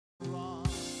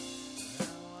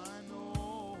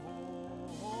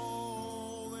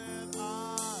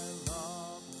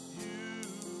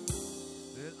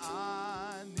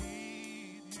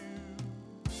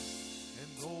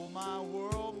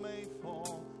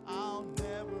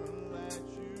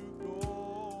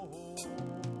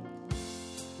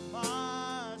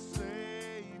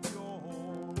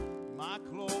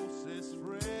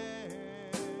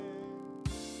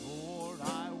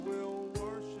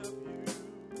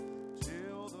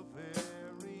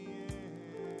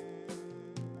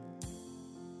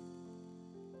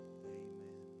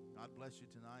bless you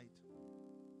tonight.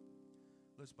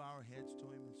 Let's bow our heads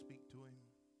to Him and speak to Him.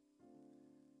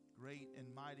 Great and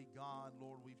mighty God,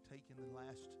 Lord, we've taken the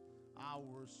last hour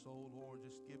or so, Lord,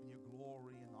 just giving you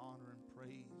glory and honor and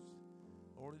praise.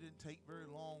 Lord, it didn't take very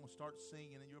long to start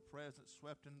singing, and your presence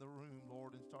swept into the room,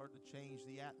 Lord, and started to change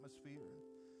the atmosphere.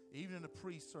 Even in the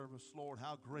pre-service, Lord,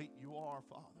 how great you are,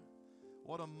 Father.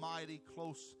 What a mighty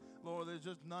close, Lord, there's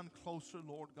just none closer,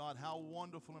 Lord God. How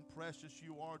wonderful and precious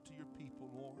you are to your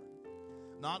people, Lord.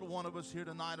 Not one of us here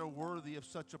tonight are worthy of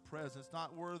such a presence,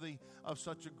 not worthy of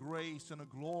such a grace and a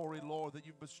glory, Lord, that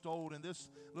you've bestowed in this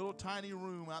little tiny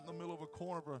room out in the middle of a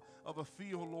corner of a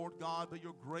field, Lord God, but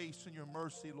your grace and your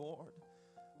mercy, Lord.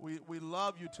 We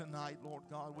love you tonight, Lord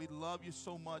God. We love you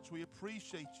so much. We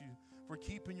appreciate you for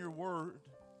keeping your word.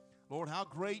 Lord, how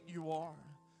great you are.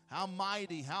 How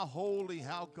mighty, how holy,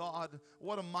 how God,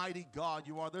 what a mighty God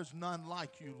you are. There's none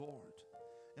like you, Lord.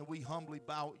 And we humbly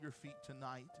bow at your feet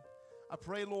tonight. I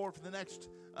pray, Lord, for the next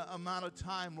amount of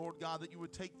time, Lord God, that you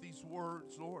would take these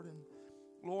words, Lord, and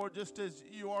Lord, just as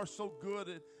you are so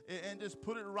good and just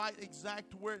put it right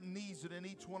exact where it needs it in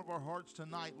each one of our hearts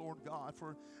tonight, Lord God.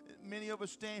 For many of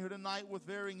us stand here tonight with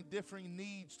varying, differing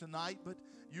needs tonight, but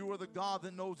you are the God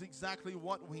that knows exactly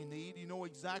what we need. You know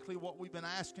exactly what we've been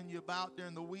asking you about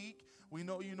during the week. We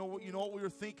know you know what we were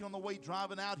thinking on the way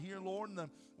driving out here, Lord, and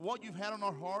what you've had on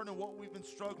our heart and what we've been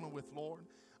struggling with, Lord.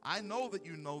 I know that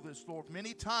you know this, Lord.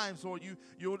 Many times, Lord,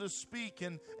 you will just speak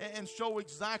and show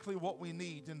exactly what we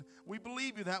need. And we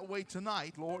believe you that way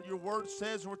tonight, Lord. Your word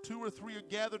says where 2 or 3 are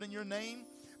gathered in your name,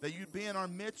 that you'd be in our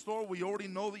midst, Lord. We already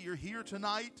know that you're here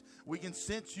tonight. We can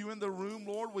sense you in the room,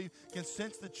 Lord. We can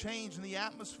sense the change in the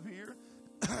atmosphere.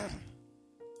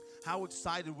 How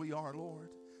excited we are, Lord,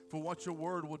 for what your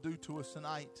word will do to us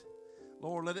tonight.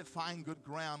 Lord, let it find good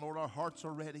ground. Lord, our hearts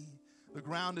are ready. The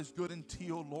ground is good and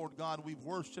tilled, Lord God. We've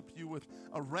worshiped you with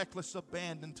a reckless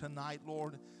abandon tonight,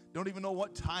 Lord. Don't even know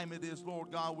what time it is,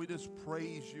 Lord God. We just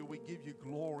praise you. We give you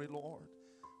glory, Lord.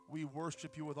 We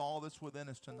worship you with all that's within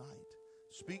us tonight.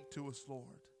 Speak to us,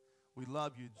 Lord. We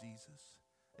love you, Jesus.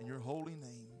 In your holy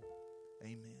name,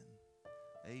 amen.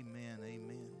 Amen,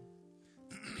 amen.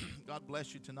 God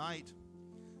bless you tonight.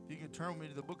 If you can turn with me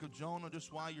to the book of Jonah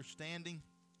just while you're standing.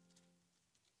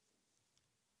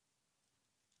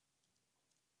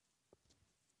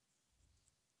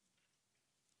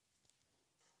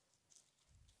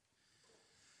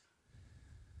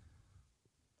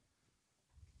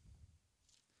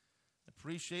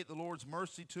 Appreciate the Lord's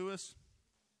mercy to us.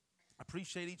 I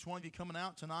appreciate each one of you coming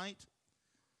out tonight.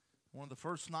 One of the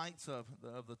first nights of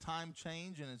the time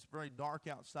change, and it's very dark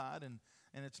outside, and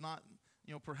it's not,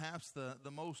 perhaps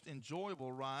the most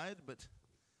enjoyable ride,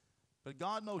 but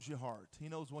God knows your heart. He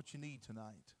knows what you need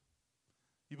tonight.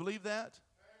 You believe that?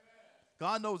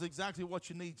 God knows exactly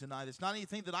what you need tonight. It's not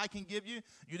anything that I can give you.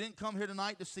 You didn't come here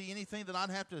tonight to see anything that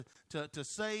I'd have to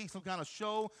say, some kind of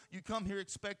show. You come here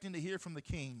expecting to hear from the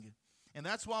King. And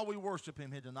that's why we worship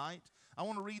him here tonight. I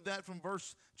want to read that from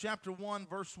chapter 1,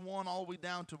 verse 1, all the way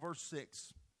down to verse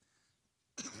 6.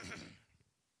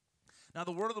 Now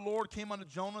the word of the Lord came unto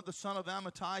Jonah, the son of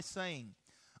Amittai, saying,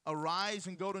 Arise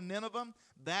and go to Nineveh,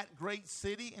 that great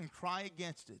city, and cry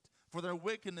against it, for their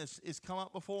wickedness is come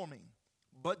up before me.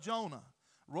 But Jonah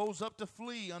rose up to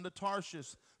flee unto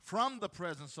Tarshish from the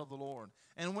presence of the Lord,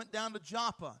 and went down to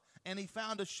Joppa, and he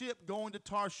found a ship going to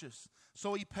Tarshish.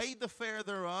 So he paid the fare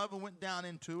thereof, and went down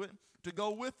into it, to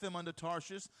go with them unto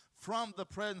Tarshish from the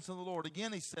presence of the Lord.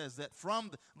 Again he says that,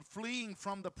 fleeing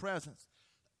from the presence.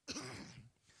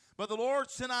 But the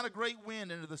Lord sent out a great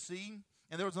wind into the sea,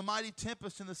 and there was a mighty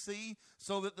tempest in the sea,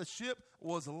 so that the ship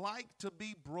was like to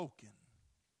be broken.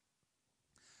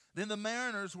 Then the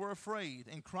mariners were afraid,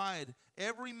 and cried,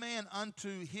 every man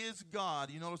unto his God.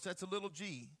 You notice that's a little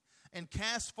g. And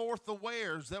cast forth the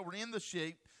wares that were in the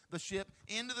ship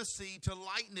into the sea, to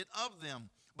lighten it of them.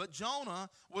 But Jonah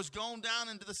was gone down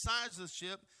into the sides of the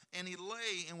ship, and he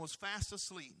lay and was fast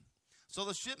asleep. So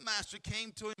the shipmaster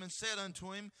came to him and said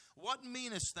unto him, What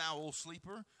meanest thou, O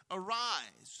sleeper?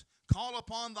 Arise, call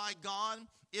upon thy God,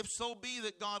 if so be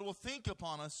that God will think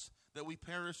upon us, that we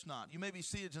perish not. You may be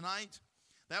seated tonight.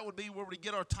 That would be where we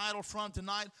get our title from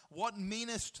tonight. What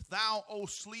meanest thou, O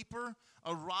sleeper?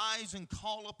 Arise and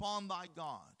call upon thy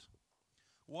God.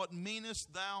 What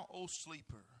meanest thou, O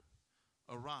sleeper?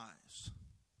 Arise.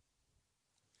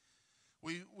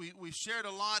 We shared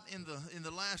a lot in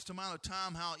the last amount of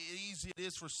time how easy it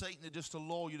is for Satan to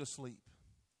lull you to sleep.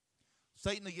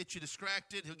 Satan will get you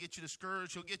distracted. He'll get you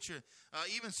discouraged. He'll get you,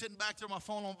 even sitting back there on my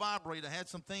phone on vibrate. I had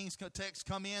some texts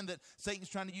come in that Satan's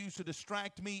trying to use to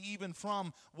distract me even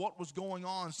from what was going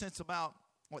on since about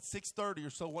 6:30 or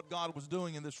so, what God was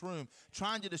doing in this room,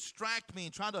 trying to distract me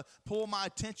and trying to pull my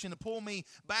attention, to pull me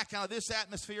back out of this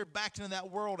atmosphere, back into that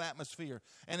world atmosphere.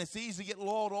 And it's easy to get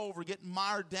lulled over, get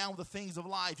mired down with the things of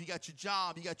life. You got your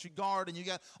job, you got your garden, you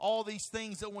got all these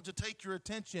things that want to take your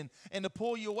attention and to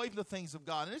pull you away from the things of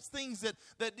God. And it's things that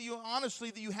you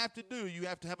honestly that you have to do. You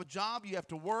have to have a job, you have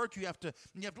to work, you have to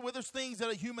well, there's things that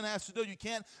a human has to do. You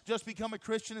can't just become a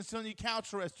Christian and sit on your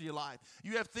couch the rest of your life.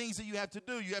 You have things that you have to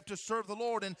do. You have to serve the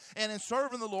Lord. And in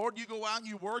serving the Lord, you go out and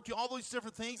you work, all those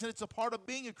different things, and it's a part of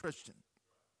being a Christian.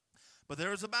 But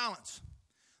there is a balance.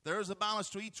 There is a balance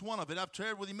to each one of it. I've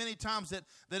shared with you many times that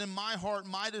in my heart,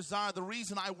 my desire, the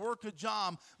reason I work a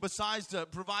job besides to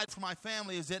provide for my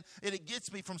family is that it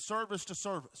gets me from service to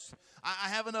service. I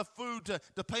have enough food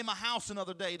to pay my house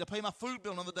another day, to pay my food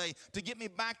bill another day, to get me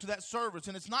back to that service.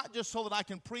 And it's not just so that I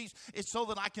can preach, it's so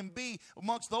that I can be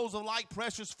amongst those of like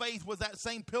precious faith with that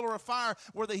same pillar of fire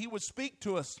where that he would speak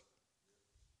to us.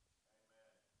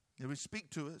 He would speak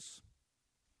to us.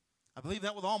 I believe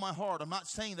that with all my heart. I'm not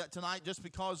saying that tonight just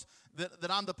because that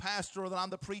I'm the pastor or that I'm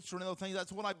the preacher and other things.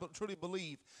 That's what I truly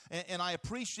believe. And I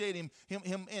appreciate him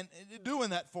in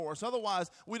doing that for us.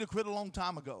 Otherwise, we'd have quit a long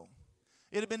time ago.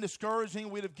 It would have been discouraging.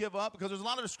 We'd have given up because there's a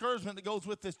lot of discouragement that goes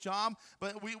with this job.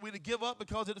 But we'd have given up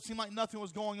because it seemed like nothing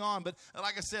was going on. But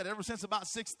like I said, ever since about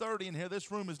 6:30 in here, this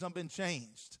room has been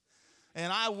changed.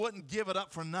 And I wouldn't give it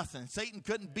up for nothing. Satan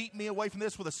couldn't beat me away from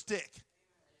this with a stick.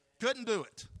 Couldn't do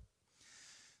it.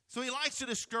 So he likes to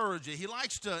discourage you. He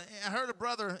likes to, I heard a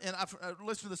brother, and I've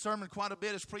listened to the sermon quite a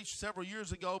bit, it's preached several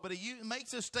years ago, but he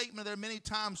makes a statement there many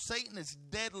times, Satan is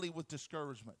deadly with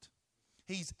discouragement.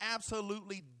 He's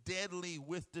absolutely deadly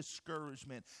with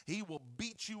discouragement. He will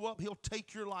beat you up. He'll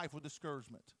take your life with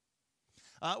discouragement.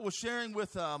 I was sharing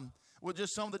with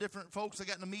just some of the different folks I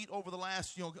got to meet over the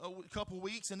last couple of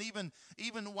weeks, and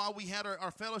even while we had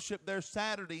our fellowship there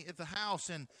Saturday at the house,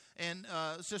 and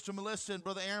Sister Melissa and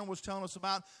Brother Aaron was telling us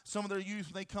about some of their youth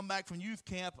when they come back from youth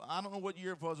camp. I don't know what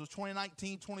year it was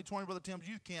 2019, 2020, Brother Tim's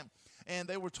youth camp. And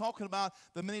they were talking about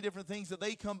the many different things that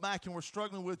they come back and were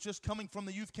struggling with just coming from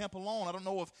the youth camp alone. I don't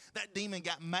know if that demon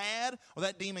got mad or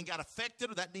that demon got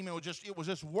affected or that demon was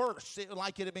just worse.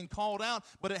 Like it had been called out,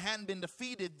 but it hadn't been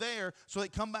defeated there. So they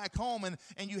come back home and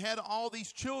you had all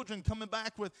these children coming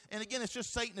back with, and again, it's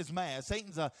just Satan is mad.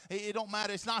 Satan's it don't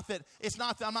matter. It's not that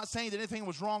I'm not saying that anything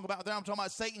was wrong about that. I'm talking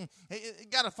about Satan. He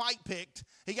got a fight picked.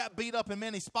 He got beat up in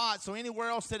many spots. So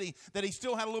anywhere else that he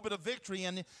still had a little bit of victory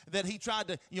and that he tried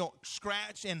to,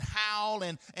 scratch and howl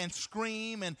and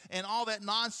scream and all that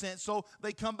nonsense. So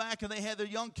they come back and they had their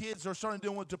young kids are starting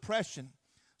dealing with depression,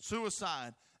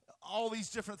 suicide, all these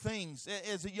different things.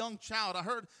 As a young child, I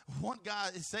heard one guy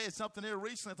say something there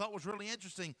recently I thought was really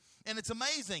interesting. And it's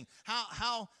amazing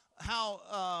how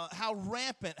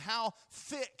rampant, how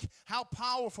thick, how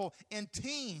powerful in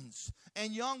teens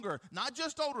and younger, not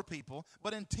just older people,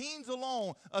 but in teens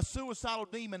alone, a suicidal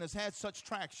demon has had such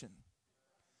traction.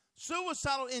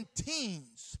 Suicidal in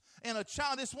teens. And a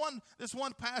child, this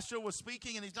one pastor was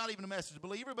speaking, and he's not even a message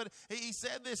believer, but he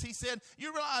said this. He said,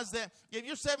 you realize that if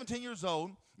you're 17 years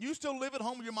old, you still live at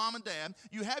home with your mom and dad,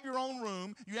 you have your own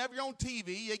room, you have your own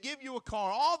TV, they give you a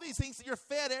car, all these things that you're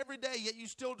fed every day, yet you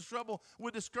still struggle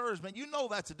with discouragement. You know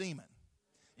that's a demon.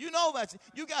 You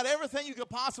got everything you could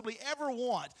possibly ever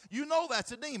want. You know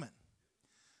that's a demon.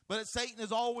 But Satan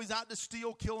is always out to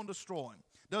steal, kill, and destroy.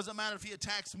 Doesn't matter if he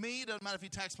attacks me. Doesn't matter if he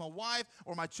attacks my wife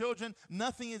or my children.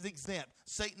 Nothing is exempt.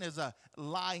 Satan is a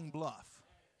lying bluff.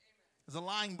 It's a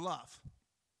lying bluff.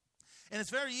 And it's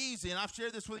very easy, and I've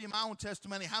shared this with you in my own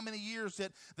testimony, how many years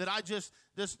that I just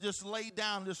laid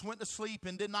down and just went to sleep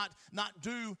and did not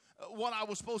do what I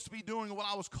was supposed to be doing or what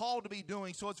I was called to be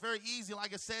doing. So it's very easy,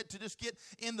 like I said, to just get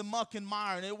in the muck and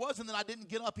mire. And it wasn't that I didn't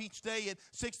get up each day at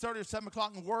 6:30 or 7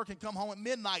 o'clock and work and come home at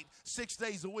midnight 6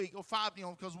 days a week, or 5,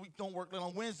 because we don't work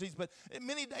on Wednesdays, but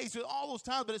many days, all those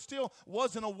times, but it still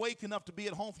wasn't awake enough to be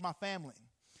at home for my family.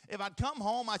 If I'd come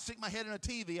home, I'd stick my head in a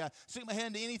TV. I'd stick my head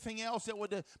into anything else that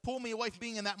would pull me away from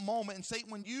being in that moment. And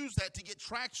Satan would use that to get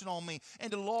traction on me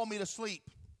and to lull me to sleep.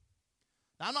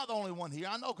 Now, I'm not the only one here.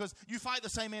 I know, because you fight the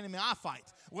same enemy I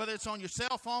fight. Whether it's on your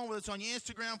cell phone, whether it's on your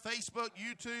Instagram, Facebook,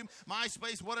 YouTube,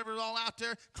 MySpace, whatever is all out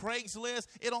there, Craigslist,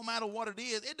 it don't matter what it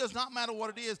is. It does not matter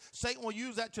what it is. Satan will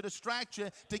use that to distract you,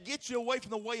 to get you away from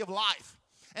the way of life.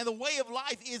 And the way of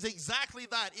life is exactly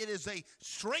that. It is a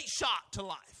straight shot to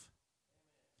life.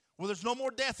 Where there's no more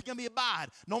death that can be abide.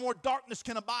 No more darkness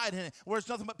can abide in it. Where there's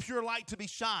nothing but pure light to be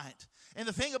shined. And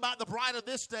the thing about the bride of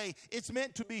this day, it's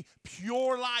meant to be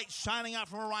pure light shining out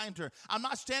from around her. I'm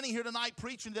not standing here tonight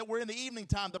preaching that we're in the evening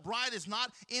time. The bride is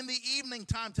not in the evening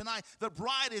time tonight. The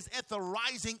bride is at the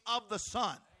rising of the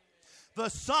sun. The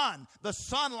sun, the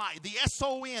sunlight, the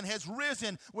S-O-N has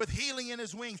risen with healing in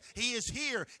his wings. He is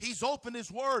here. He's opened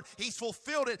his word. He's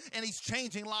fulfilled it, and he's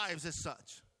changing lives as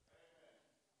such.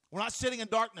 We're not sitting in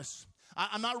darkness.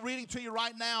 I'm not reading to you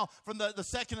right now from the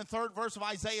second and third verse of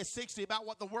Isaiah 60 about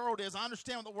what the world is. I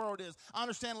understand what the world is. I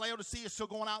understand Laodicea is still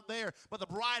going out there, but the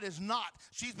bride is not.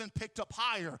 She's been picked up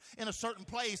higher in a certain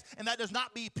place, and that does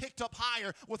not be picked up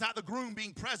higher without the groom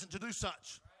being present to do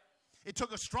such. It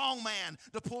took a strong man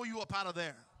to pull you up out of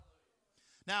there.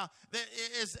 Now,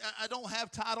 I don't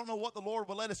have time. I don't know what the Lord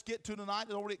will let us get to tonight.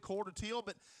 It's already at 1:45,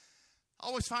 but I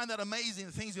always find that amazing,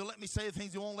 the things he'll let me say, the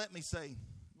things he won't let me say.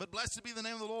 But blessed be the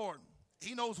name of the Lord.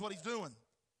 He knows what he's doing.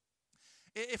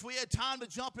 If we had time to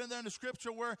jump in there in the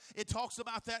scripture where it talks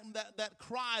about that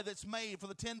cry that's made for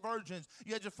the 10 virgins.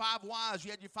 You had your 5 wise,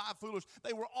 you had your 5 foolish.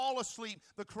 They were all asleep.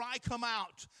 The cry come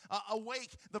out.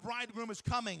 Awake, the bridegroom is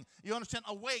coming. You understand?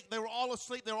 Awake. They were all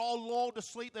asleep. They were all lulled to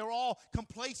sleep. They were all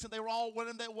complacent. They were all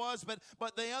whatever that was.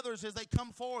 But the others, as they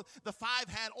come forth, the 5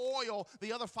 had oil.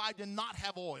 The other 5 did not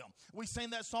have oil. We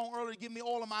sang that song earlier, Give Me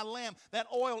Oil in My Lamp. That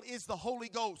oil is the Holy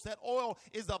Ghost. That oil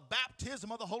is the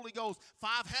baptism of the Holy Ghost.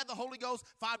 5 had the Holy Ghost.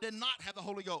 5 did not have the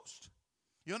Holy Ghost.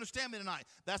 You understand me tonight?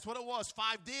 That's what it was.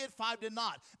 5 did, 5 did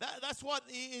not. That's what,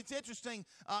 it's interesting.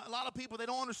 A lot of people, they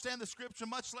don't understand the scripture,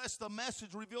 much less the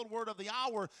message, revealed word of the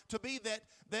hour, to be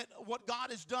that what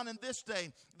God has done in this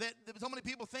day. That so many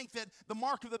people think that the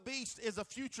mark of the beast is a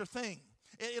future thing.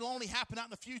 It'll only happen out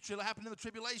in the future. It'll happen in the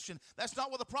tribulation. That's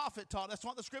not what the prophet taught. That's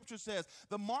what the scripture says.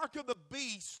 The mark of the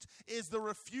beast is the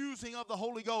refusing of the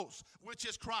Holy Ghost, which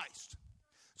is Christ.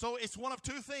 So it's one of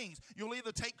 2 things. You'll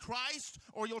either take Christ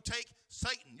or you'll take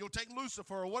Satan. You'll take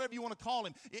Lucifer or whatever you want to call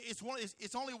him.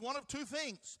 It's only one of 2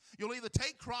 things. You'll either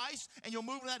take Christ and you'll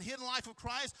move in that hidden life of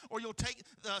Christ, or you'll take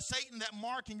Satan, that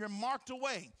mark, and you're marked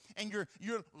away. And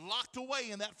you're locked away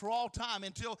in that for all time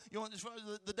until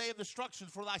the day of destruction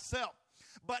for thyself.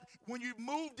 But when you've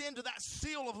moved into that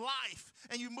seal of life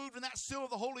and you moved in that seal of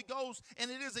the Holy Ghost, and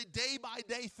it is a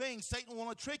day-by-day thing, Satan will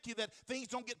want to trick you that things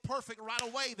don't get perfect right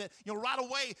away, that right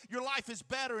away your life is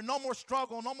better and no more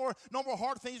struggle, no more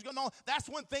hard things going on. That's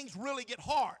when things really get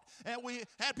hard. And we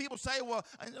had people say, well,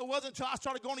 it wasn't until I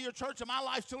started going to your church and my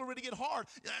life still really get hard.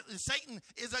 Satan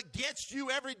is against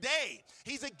you every day.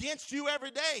 He's against you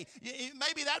every day.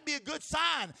 Maybe that'd be a good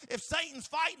sign. If Satan's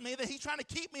fighting me, that he's trying to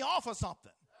keep me off of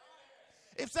something.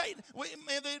 If Satan,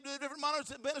 the different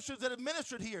ministers that have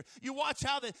ministered here, you watch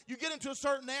how you get into a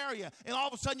certain area and all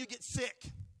of a sudden you get sick.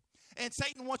 And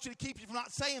Satan wants you to keep you from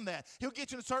not saying that. He'll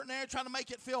get you in a certain area trying to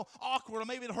make it feel awkward, or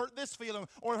maybe it'll hurt this feeling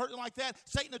or hurt like that.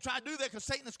 Satan will try to do that because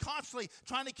Satan is constantly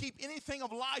trying to keep anything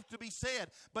of life to be said.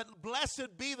 But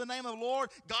blessed be the name of the Lord.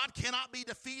 God cannot be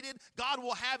defeated. God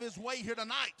will have his way here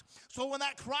tonight. So when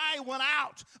that cry went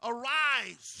out,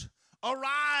 arise,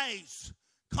 arise,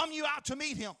 come you out to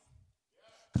meet him.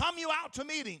 Come you out to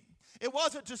meet him. It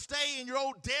wasn't to stay in your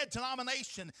old dead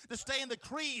denomination, to stay in the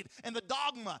creed and the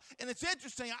dogma. And it's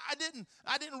interesting,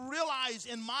 I didn't realize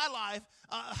in my life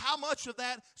how much of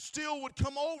that still would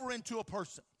come over into a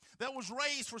person that was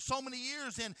raised for so many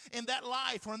years in that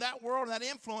life or in that world and that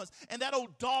influence. And that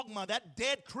old dogma, that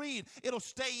dead creed, it'll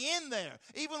stay in there.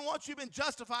 Even once you've been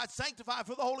justified, sanctified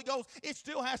for the Holy Ghost, it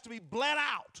still has to be bled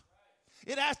out.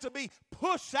 It has to be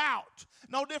pushed out.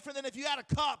 No different than if you had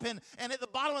a cup and at the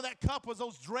bottom of that cup was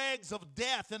those dregs of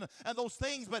death and those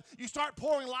things, but you start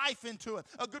pouring life into it,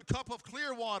 a good cup of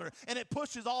clear water, and it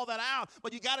pushes all that out.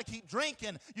 But you got to keep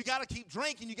drinking. You got to keep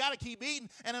drinking. You got to keep eating,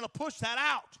 and it'll push that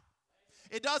out.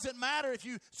 It doesn't matter if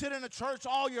you sit in a church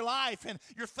all your life and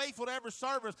you're faithful to every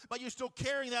service, but you're still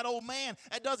carrying that old man.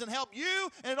 It doesn't help you,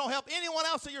 and it don't help anyone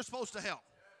else that you're supposed to help.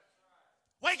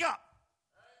 Wake up.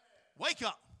 Wake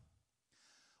up.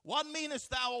 What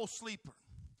meanest thou, O sleeper?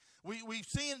 We've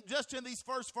seen just in these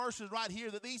first verses right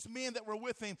here that these men that were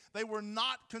with him, they were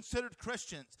not considered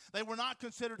Christians. They were not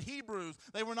considered Hebrews.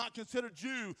 They were not considered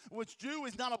Jew, which Jew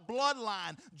is not a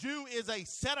bloodline. Jew is a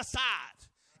set aside.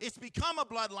 It's become a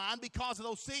bloodline because of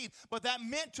those seeds, but that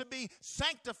meant to be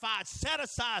sanctified, set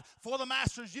aside for the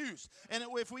master's use. And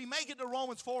if we make it to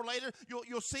Romans 4 later,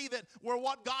 you'll see that where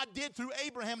what God did through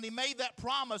Abraham, and he made that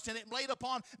promise, and it laid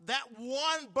upon that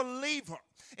one believer.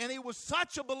 And he was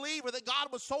such a believer that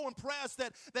God was so impressed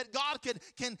that God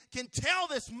can tell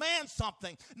this man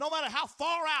something. No matter how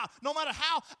far out, no matter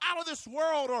how out of this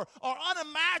world or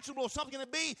unimaginable something to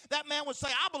be, that man would say,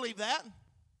 I believe that.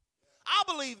 I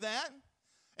believe that.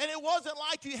 And it wasn't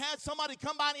like you had somebody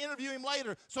come by and interview him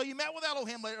later. So you met with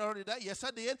Elohim later today. Yes,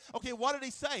 I did. Okay, what did he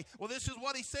say? Well, this is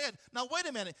what he said. Now, wait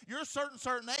a minute. You're a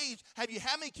certain age.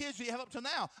 How many kids do you have up to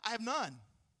now? I have none.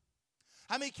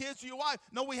 How many kids do your wife?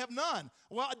 No, we have none.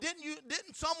 Well,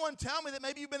 didn't someone tell me that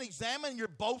maybe you've been examined and you're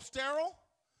both sterile?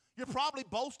 You're probably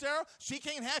both sterile. She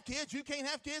can't have kids. You can't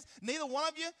have kids. Neither one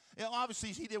of you.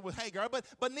 Obviously, he did with Hagar,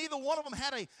 but neither one of them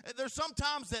had a. There's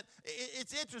sometimes that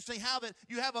it's interesting how that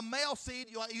you have a male seed,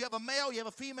 you have a male, you have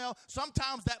a female.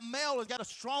 Sometimes that male has got a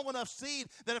strong enough seed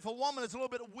that if a woman is a little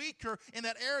bit weaker in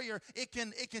that area, it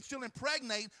can still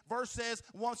impregnate versus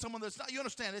someone that's not. You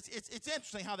understand? It's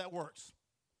interesting how that works.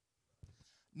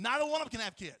 Neither one of them can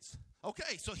have kids.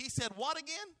 Okay, so he said what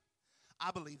again?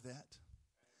 I believe that.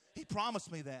 He promised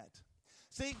me that.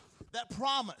 See, that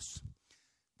promise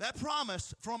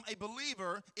from a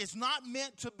believer is not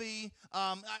meant to be,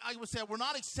 I would say, we're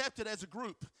not accepted as a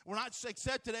group. We're not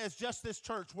accepted as just this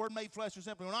church, Word Made Flesh or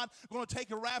Simply. We're not going to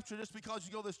take a rapture just because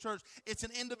you go to this church. It's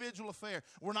an individual affair.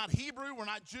 We're not Hebrew, we're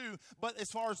not Jew, but as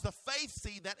far as the faith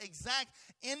seed, that exact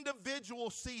individual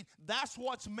seed, that's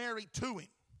what's married to him.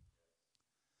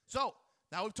 So,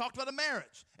 now we've talked about a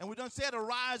marriage, and we've done said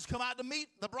arise, come out to meet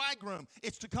the bridegroom.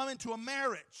 It's to come into a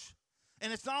marriage,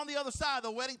 and it's not on the other side.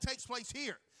 The wedding takes place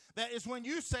here. That is when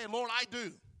you say, Lord, I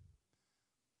do.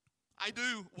 I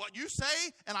do what you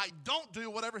say, and I don't do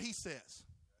whatever he says.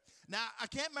 Now, I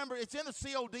can't remember. It's in the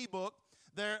COD book.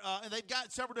 And they've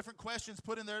got several different questions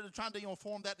put in there. They're trying to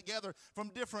form that together from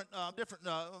different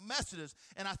messages.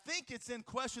 And I think it's in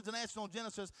Questions and Answers on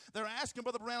Genesis. They're asking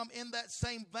Brother Branham in that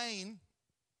same vein.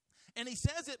 And he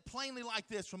says it plainly like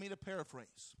this for me to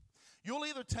paraphrase. You'll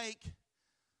either take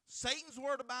Satan's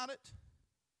word about it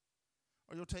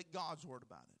or you'll take God's word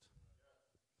about it.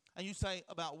 And you say,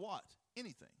 about what?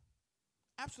 Anything.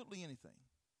 Absolutely anything.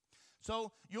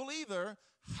 So you'll either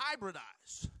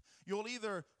hybridize. You'll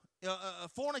either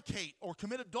fornicate or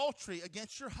commit adultery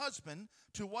against your husband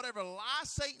to whatever lie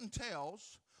Satan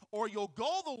tells, or you'll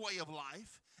go the way of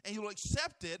life and you'll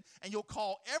accept it, and you'll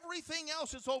call everything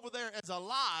else that's over there as a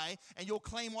lie, and you'll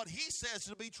claim what he says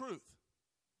to be truth.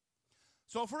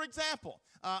 So, for example,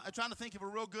 I'm trying to think of a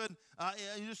real good,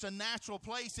 just a natural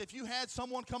place. If you had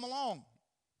someone come along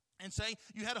and say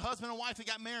you had a husband and wife that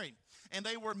got married, and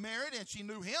they were married, and she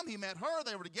knew him, he met her,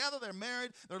 they were together, they're married,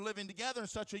 they're living together in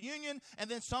such a union, and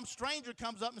then some stranger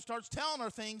comes up and starts telling her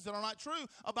things that are not true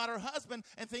about her husband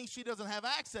and things she doesn't have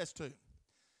access to.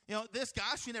 This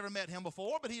guy, she never met him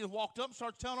before, but he walked up and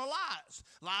started telling her lies.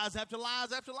 Lies after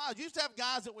lies after lies. You used to have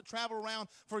guys that would travel around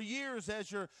for years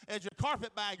as your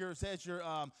carpetbaggers, as your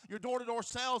door-to-door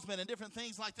salesmen and different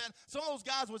things like that. Some of those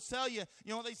guys would sell you,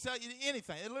 they'd sell you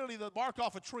anything. They literally, the bark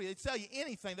off a tree. They'd sell you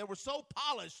anything. They were so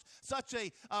polished, such a,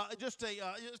 kind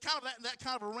of that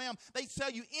kind of a realm. They'd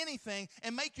sell you anything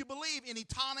and make you believe any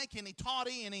tonic, any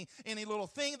toddy, any little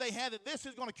thing they had that this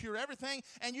is going to cure everything.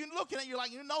 And you look at it, you're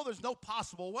like, there's no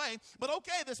possible way. But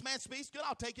okay, this man speaks good,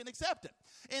 I'll take it and accept it.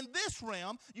 In this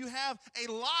realm, you have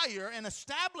a liar, an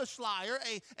established liar,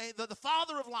 the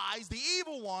father of lies, the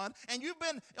evil one, and you've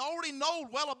been already known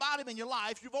well about him in your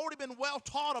life. You've already been well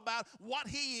taught about what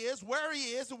he is,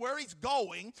 and where he's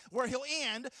going, where he'll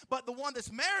end. But the one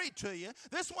that's married to you,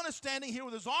 this one is standing here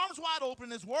with his arms wide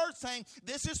open, his words saying,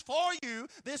 this is for you,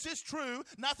 this is true,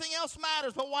 nothing else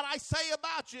matters but what I say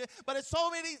about you. But it's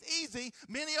so easy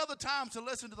many other times to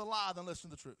listen to the lie than listen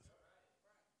to the truth.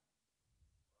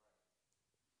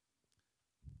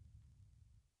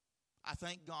 I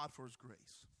thank God for his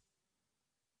grace.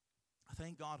 I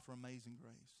thank God for amazing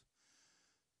grace.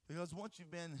 Because once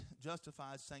you've been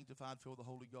justified, sanctified, filled with the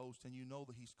Holy Ghost, and you know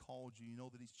that he's called you, you know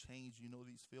that he's changed you, you know that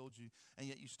he's filled you, and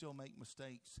yet you still make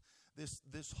mistakes.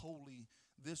 This holy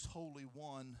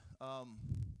one,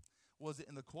 was it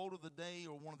in the quote of the day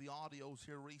or one of the audios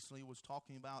here recently was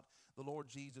talking about the Lord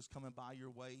Jesus coming by your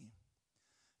way.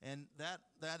 And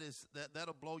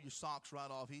that'll blow your socks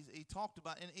right off. He talked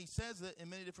about, and he says it in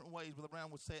many different ways. Brother Brown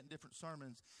would say it in different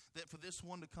sermons, that for this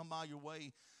one to come by your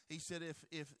way, he said,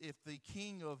 if the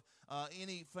king of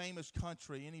any famous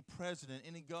country, any president,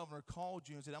 any governor called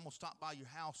you and said, I'm going to stop by your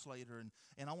house later,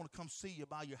 and I want to come see you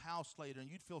by your house later,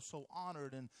 and you'd feel so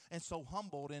honored and so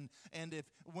humbled. And if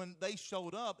when they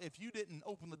showed up, if you didn't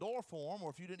open the door for them,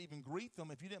 or if you didn't even greet them,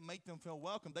 if you didn't make them feel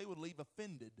welcome, they would leave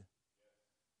offended.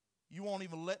 You won't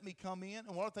even let me come in?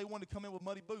 And what if they wanted to come in with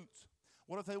muddy boots?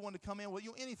 What if they wanted to come in with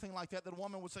anything like that a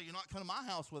woman would say, you're not coming to my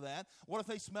house with that? What if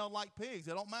they smelled like pigs?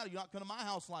 It don't matter. You're not coming to my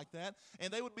house like that.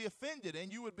 And they would be offended, and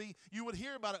you would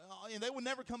hear about it, and they would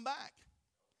never come back.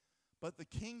 But the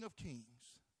King of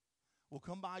Kings will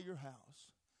come by your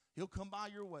house. He'll come by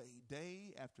your way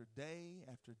day after day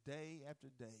after day after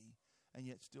day, and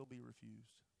yet still be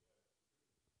refused.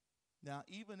 Now,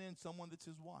 even in someone that's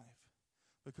his wife,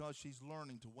 because she's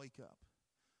learning to wake up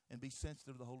and be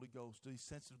sensitive to the Holy Ghost, to be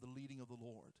sensitive to the leading of the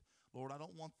Lord. Lord, I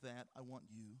don't want that. I want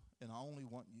you, and I only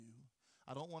want you.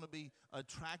 I don't want to be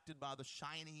attracted by the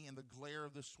shiny and the glare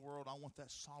of this world. I want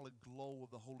that solid glow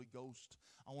of the Holy Ghost.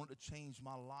 I want it to change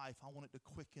my life. I want it to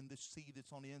quicken this seed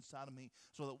that's on the inside of me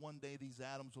so that one day these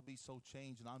atoms will be so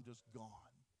changed and I'm just gone.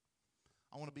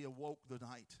 I want to be awoke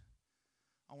tonight.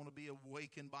 I want to be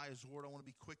awakened by His word. I want to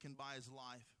be quickened by His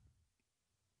life.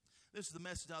 This is the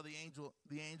message out of the angel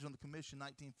on the commission,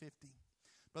 1950.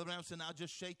 Brother Branham said, now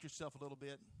just shake yourself a little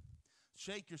bit.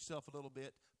 Shake yourself a little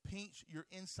bit. Pinch your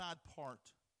inside part.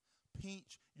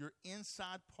 Pinch your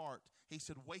inside part. He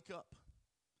said, wake up.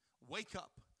 Wake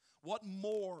up. What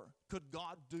more could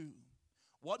God do?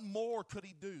 What more could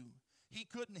He do? He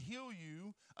couldn't heal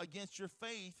you against your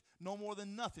faith no more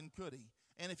than nothing, could He?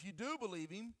 And if you do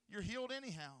believe Him, you're healed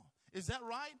anyhow. Is that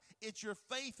right? It's your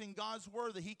faith in God's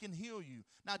word that He can heal you.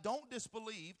 Now, don't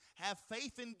disbelieve. Have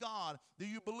faith in God. Do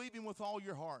you believe Him with all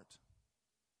your heart?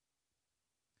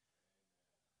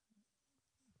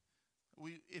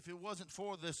 If it wasn't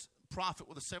for this prophet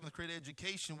with a seventh grade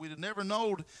education, we'd have never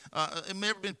known,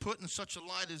 never been put in such a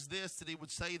light as this, that he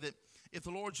would say that if the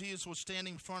Lord Jesus was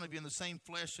standing in front of you in the same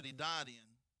flesh that He died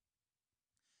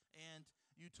in, and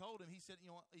you told Him, He said,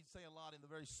 He'd say a lot in the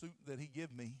very suit that He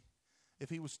gave me.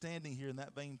 If He was standing here in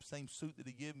that same suit that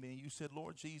He gave me, and you said,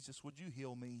 Lord Jesus, would you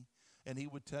heal me? And He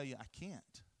would tell you, I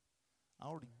can't. I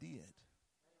already did.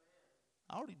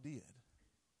 I already did.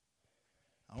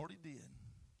 I already did.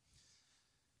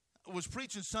 I was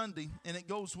preaching Sunday, and it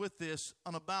goes with this,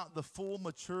 on about the full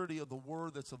maturity of the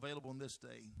word that's available in this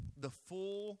day. The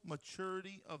full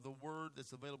maturity of the word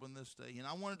that's available in this day. And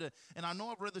I wanted to, and I know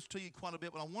I've read this to you quite a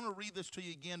bit, but I want to read this to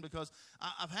you again because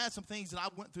I've had some things that I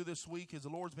went through this week as the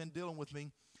Lord's been dealing with me,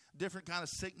 different kind of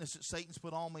sickness that Satan's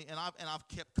put on me, and I've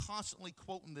kept constantly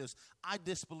quoting this. I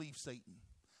disbelieve Satan.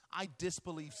 I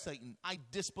disbelieve Satan. I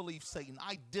disbelieve Satan.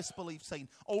 I disbelieve Satan.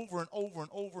 Over and over and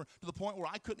over, to the point where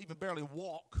I couldn't even barely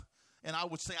walk. And I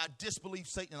would say, I disbelieve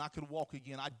Satan and I could walk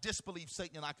again. I disbelieve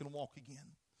Satan and I can walk again.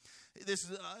 This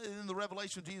is in the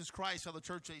Revelation of Jesus Christ, out of the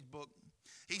church age book.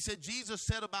 He said, Jesus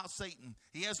said about Satan,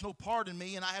 he has no part in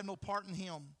me and I have no part in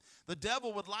him. The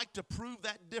devil would like to prove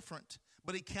that different,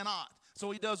 but he cannot.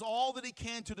 So he does all that he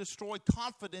can to destroy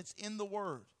confidence in the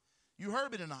word. You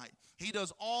heard me tonight. He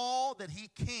does all that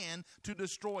he can to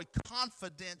destroy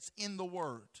confidence in the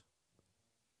word.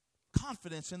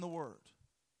 Confidence in the word.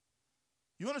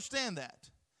 You understand that?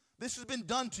 This has been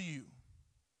done to you.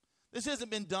 This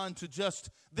hasn't been done to just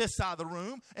this side of the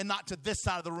room and not to this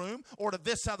side of the room or to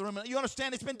this side of the room. You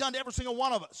understand? It's been done to every single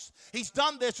one of us. He's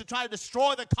done this to try to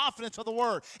destroy the confidence of the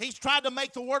word. He's tried to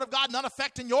make the word of God none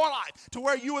effect in your life to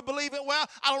where you would believe it. Well,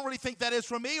 I don't really think that is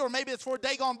for me, or maybe it's for a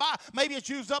day gone by. Maybe it's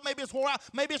used up. Maybe it's wore out.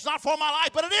 Maybe it's not for my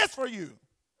life, but it is for you.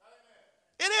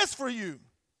 It is for you.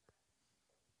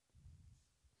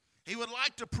 He would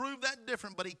like to prove that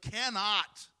different, but he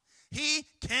cannot. He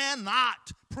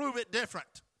cannot prove it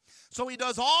different. So he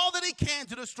does all that he can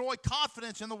to destroy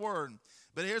confidence in the word.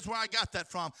 But here's where I got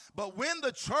that from. But when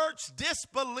the church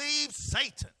disbelieves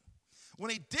Satan, when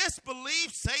he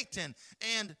disbelieves Satan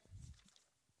and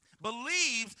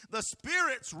believes the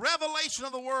Spirit's revelation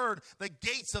of the word, the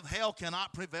gates of hell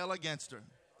cannot prevail against her.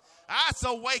 That's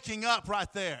a waking up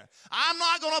right there. I'm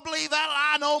not going to believe that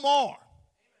lie no more.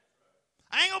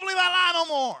 I ain't going to believe that lie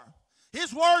no more.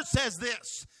 His word says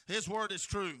this. His word is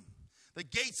true. The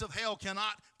gates of hell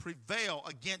cannot prevail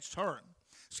against her.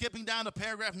 Skipping down to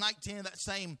paragraph 19 of that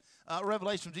same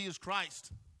revelation of Jesus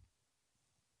Christ.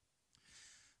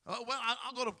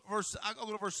 I'll go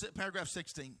to paragraph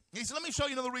 16. He said, let me show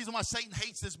you another reason why Satan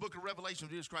hates this book of Revelation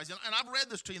of Jesus Christ. And I've read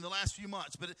this to you in the last few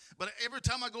months, but every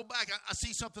time I go back, I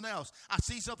see something else. I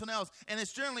see something else. And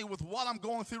it's generally with what I'm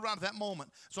going through right at that moment.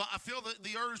 So I feel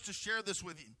the urge to share this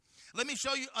with you. Let me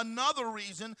show you another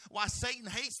reason why Satan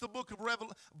hates the book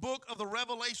of the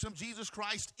Revelation of Jesus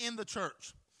Christ in the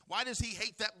church. Why does he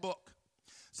hate that book?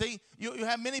 See, you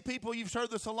have many people, you've heard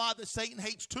this a lot, that Satan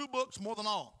hates two books more than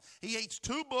all. He hates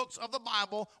two books of the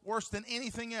Bible worse than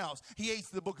anything else. He hates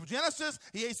the book of Genesis.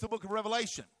 He hates the book of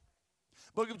Revelation.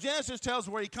 Book of Genesis tells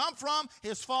where he come from,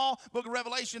 his fall. Book of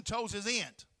Revelation tells his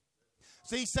end.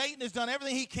 See, Satan has done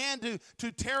everything he can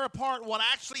to tear apart what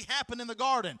actually happened in the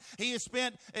garden. He has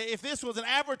spent, if this was an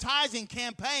advertising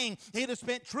campaign, he'd have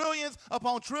spent trillions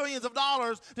upon trillions of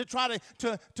dollars to try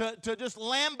to just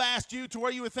lambast you to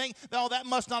where you would think, oh, it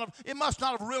must not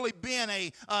have really been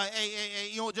an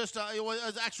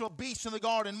actual beast in the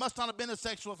garden. It must not have been a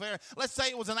sexual affair. Let's say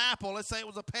it was an apple. Let's say it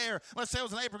was a pear. Let's say it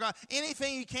was an apricot.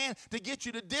 Anything you can to get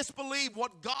you to disbelieve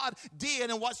what God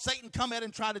did and what Satan come at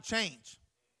and try to change.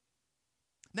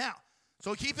 Now,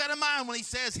 So keep that in mind when he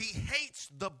says he hates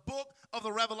the book of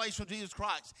the revelation of Jesus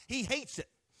Christ. He hates it.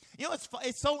 You know,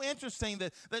 it's so interesting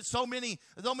that so many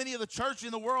of the churches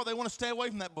in the world, they want to stay away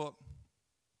from that book.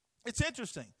 It's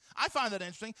interesting. I find that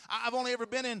interesting. I've only ever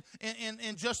been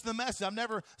in just the message.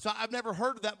 I've never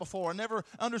heard of that before. I never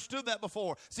understood that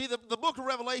before. See, the book of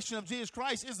Revelation of Jesus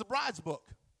Christ is the bride's book.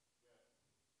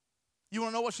 You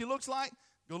want to know what she looks like?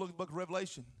 Go look at the book of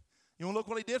Revelation. You want to look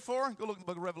what he did for her? Go look at the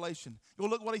book of Revelation. Go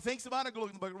look what he thinks about her? Go look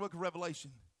at the book of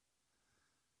Revelation.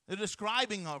 The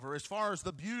describing of her as far as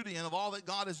the beauty and of all that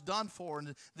God has done for her,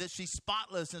 and that she's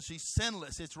spotless and she's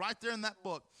sinless. It's right there in that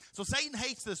book. So Satan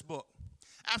hates this book.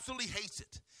 Absolutely hates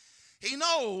it. He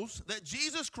knows that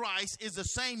Jesus Christ is the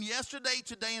same yesterday,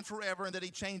 today, and forever, and that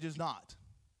he changes not.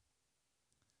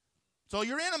 So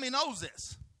your enemy knows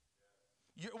this.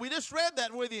 We just read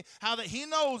that with you, how that he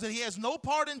knows that he has no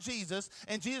part in Jesus,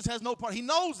 and Jesus has no part. He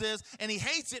knows this, and he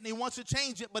hates it, and he wants to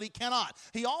change it, but he cannot.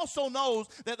 He also knows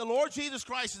that the Lord Jesus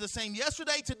Christ is the same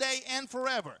yesterday, today, and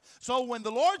forever. So when the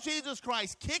Lord Jesus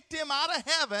Christ kicked him out of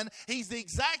heaven, he's the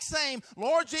exact same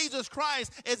Lord Jesus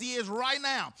Christ as he is right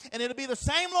now. And it'll be the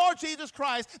same Lord Jesus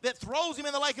Christ that throws him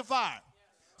in the lake of fire.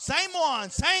 Same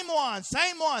one.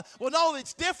 Well, no,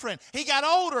 it's different. He got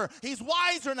older. He's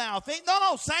wiser now.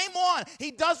 No, same one.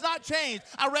 He does not change.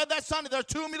 I read that Sunday. There are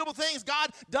two immutable things. God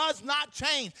does not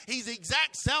change. He's the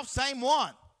exact same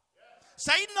one.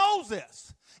 Satan knows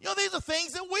this. You know, these are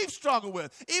things that we've struggled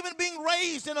with. Even being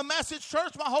raised in a message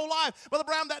church my whole life. Brother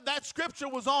Brown, that scripture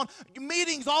was on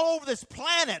meetings all over this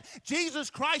planet.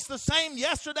 Jesus Christ the same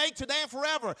yesterday, today, and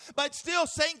forever. But still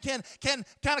Satan can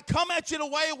kind of come at you in a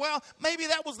way, well, maybe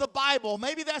that was the Bible.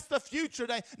 Maybe that's the future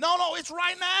day. No, it's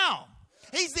right now.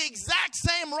 He's the exact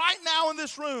same right now in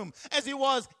this room as he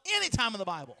was any time in the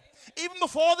Bible. Even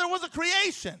before there was a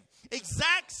creation.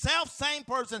 Exact same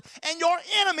person. And your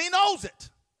enemy knows it.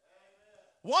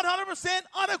 100%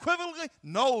 unequivocally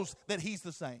knows that he's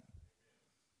the same.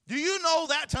 Do you know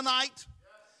that tonight?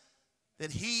 That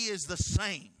he is the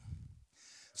same.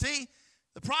 See,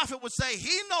 the prophet would say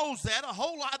he knows that a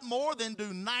whole lot more than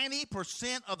do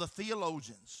 90% of the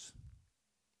theologians.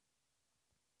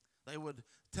 They would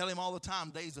tell him all the time,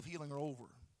 days of healing are over.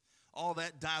 All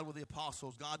that died with the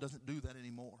apostles. God doesn't do that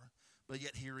anymore. But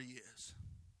yet here he is.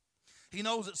 He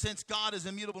knows that since God is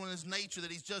immutable in his nature,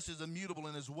 that he's just as immutable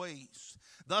in his ways.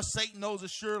 Thus, Satan knows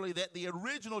assuredly that the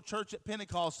original church at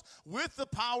Pentecost, with the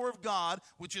power of God,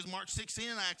 which is Mark 16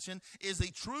 in action, is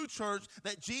the true church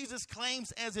that Jesus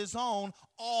claims as his own.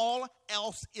 All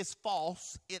else is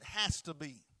false. It has to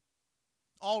be.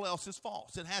 All else is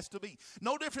false. It has to be.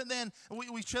 No different than,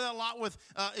 we share that a lot with,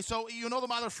 so you know them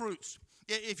by their fruits.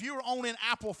 If you were only an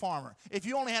apple farmer, if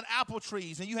you only had apple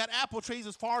trees, and you had apple trees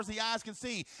as far as the eyes can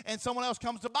see, and someone else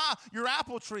comes to buy your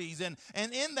apple trees, and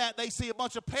in that they see a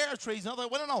bunch of pear trees, and they're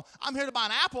like, well, no, I'm here to buy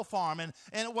an apple farm, and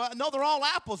well, no, they're all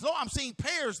apples. No, I'm seeing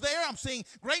pears there, I'm seeing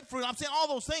grapefruit, I'm seeing all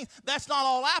those things. That's not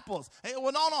all apples. Hey,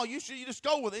 well, no, you just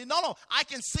go with it. No, I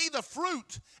can see the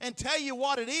fruit and tell you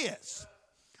what it is.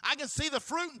 I can see the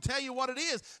fruit and tell you what it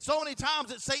is. So many times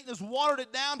that Satan has watered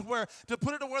it down to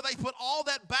put it to where they put all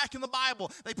that back in the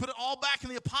Bible. They put it all back in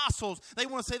the apostles. They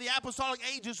want to say the apostolic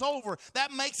age is over.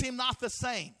 That makes him not the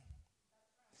same.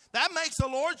 That makes the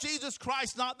Lord Jesus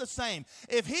Christ not the same.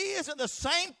 If he isn't the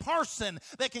same person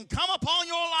that can come upon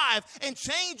your life and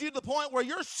change you to the point where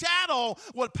your shadow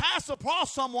would pass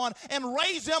across someone and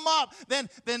raise them up, then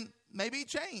maybe he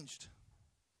changed.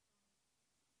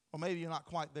 Or maybe you're not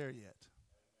quite there yet.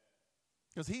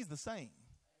 Because he's the same.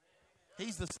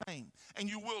 He's the same. And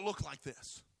you will look like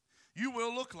this. You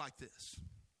will look like this.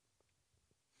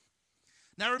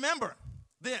 Now remember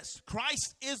this.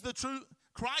 Christ in the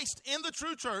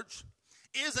true church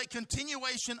is a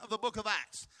continuation of the book of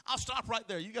Acts. I'll stop right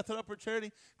there. You got that up for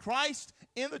charity? Christ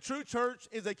in the true church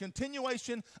is a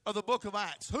continuation of the book of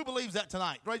Acts. Who believes that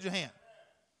tonight? Raise your hand.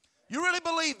 You really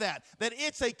believe that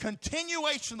it's a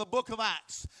continuation of the book of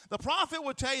Acts. The prophet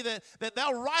would tell you that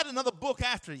they'll write another book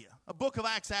after you, a book of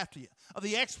Acts after you, of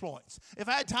the exploits. If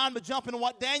I had time to jump into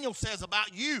what Daniel says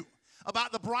about you,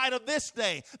 about the bride of this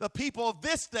day, the people of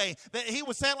this day, that he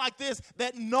would say it like this,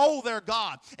 that know their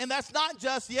God. And that's not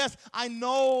just, yes, I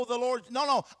know the Lord.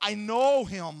 No, I know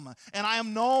him, and I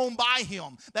am known by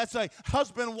him. That's a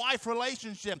husband-wife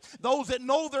relationship. Those that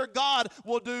know their God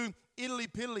will do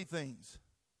iddly-piddly things.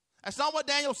 That's not what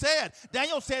Daniel said.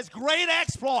 Daniel says great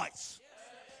exploits.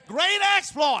 Great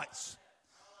exploits.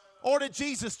 Or did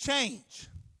Jesus change?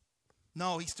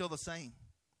 No, he's still the same.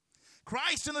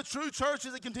 Christ in the true church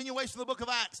is a continuation of the book of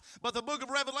Acts. But the book of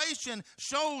Revelation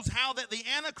shows how that the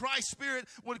Antichrist spirit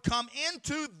would come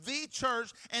into the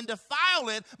church and defile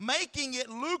it, making it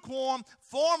lukewarm,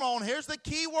 formal. And here's the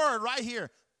key word right here,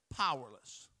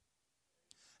 powerless.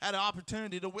 I had an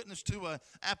opportunity to witness to an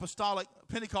apostolic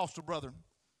Pentecostal brother.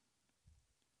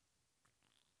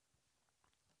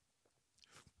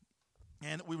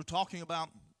 And we were talking about,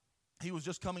 he was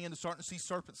just coming in to starting to see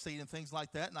serpent seed and things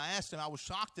like that. And I asked him, I was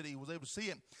shocked that he was able to see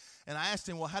it. And I asked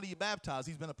him, well, how do you baptize?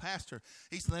 He's been a pastor.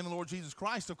 He said, in the name of the Lord Jesus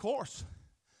Christ, of course.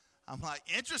 I'm like,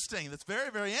 interesting. That's very,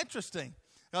 very interesting.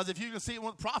 Because if you can see,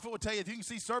 what the prophet would tell you, if you can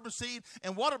see serpent seed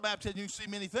and water baptism, you can see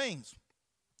many things.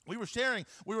 We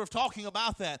were talking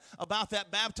about that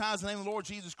baptized in the name of the Lord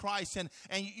Jesus Christ. And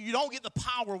you don't get the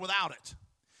power without it.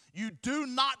 You do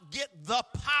not get the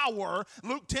power.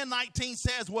 Luke 10:19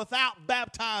 says, without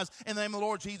baptized in the name of the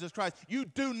Lord Jesus Christ. You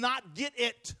do not get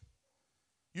it.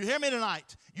 You hear me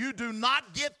tonight? You do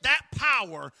not get that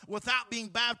power without being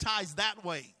baptized that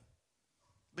way.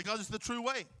 Because it's the true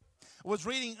way. I was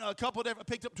reading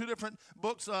picked up 2 different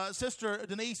books. Sister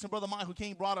Denise and Brother Michael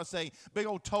King brought us a big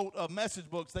old tote of message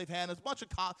books they've had. There's a bunch of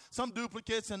some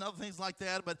duplicates and other things like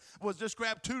that. But was just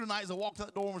grabbed 2 tonight as I walked out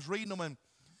the door and was reading them.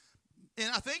 And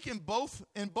I think in both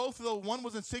of those, one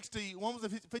was in 60, one was in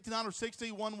 59 or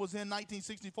 60, one was in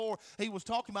 1964. He was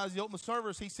talking about as he opened the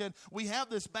service. He said, we have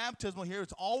this baptismal here.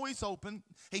 It's always open.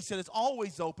 He said, it's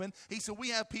always open. He said, we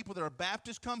have people that are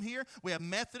Baptists come here. We have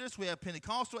Methodists. We have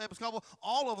Pentecostal, Episcopal,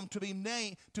 all of them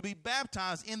to be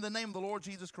baptized in the name of the Lord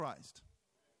Jesus Christ.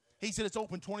 He said, it's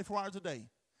open 24 hours a day.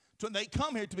 So they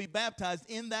come here to be baptized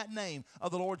in that name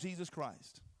of the Lord Jesus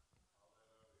Christ.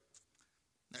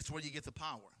 That's where you get the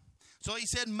power. So he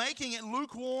said, making it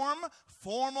lukewarm,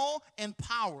 formal, and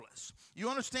powerless. You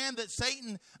understand that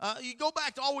Satan, you go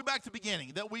back all the way back to the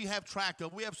beginning that we have track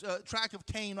of. We have track of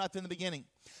Cain right in the beginning.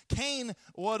 Cain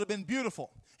would have been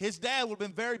beautiful. His dad would have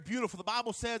been very beautiful. The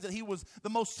Bible says that he was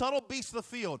the most subtle beast of the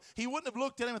field. He wouldn't have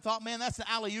looked at him and thought, man, that's an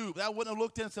alley-oop. That wouldn't have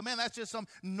looked at him and said, man, that's just some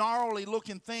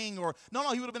gnarly-looking thing. Or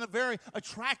no, he would have been a very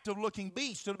attractive-looking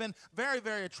beast. It would have been very,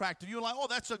 very attractive. You were like, oh,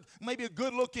 that's maybe a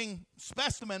good-looking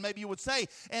specimen, maybe you would say.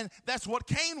 And that's what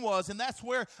Cain was. And that's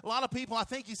where a lot of people, I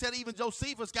think he said even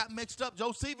Josephus got mixed up.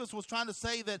 Josephus was trying to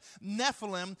say that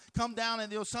Nephilim come down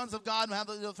and the sons of God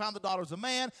and found the daughters of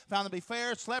man, found them to be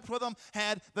fair, slept with them,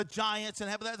 had the giants and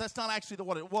have that's not actually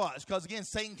what it was, because again,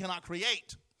 Satan cannot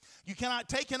create. You cannot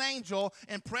take an angel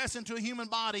and press into a human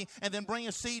body and then bring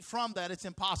a seed from that. It's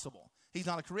impossible. He's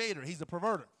not a creator. He's a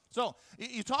perverter. So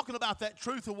you're talking about that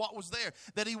truth of what was there,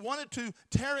 that he wanted to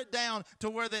tear it down to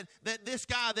where that this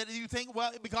guy that you think,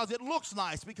 well, because it looks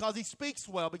nice, because he speaks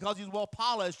well, because he's well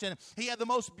polished, and he had the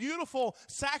most beautiful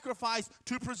sacrifice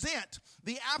to present,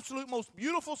 the absolute most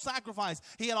beautiful sacrifice.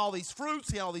 He had all these fruits,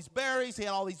 he had all these berries, he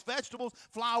had all these vegetables,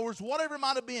 flowers, whatever it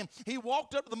might have been. He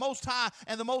walked up to the Most High,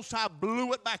 and the Most High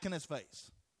blew it back in his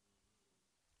face.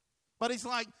 But he's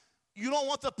like, you don't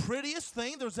want the prettiest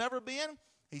thing there's ever been?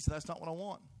 He said, that's not what I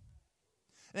want.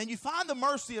 And you find the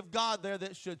mercy of God there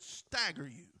that should stagger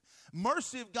you.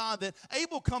 Mercy of God that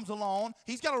Abel comes along.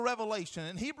 He's got a revelation.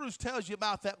 And Hebrews tells you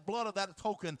about that blood of that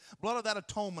token, blood of that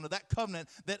atonement, of that covenant,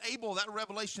 that Abel, that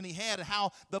revelation he had, and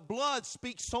how the blood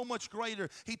speaks so much greater.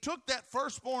 He took that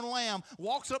firstborn lamb,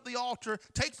 walks up the altar,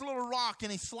 takes a little rock,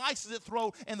 and he slices it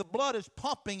through, and the blood is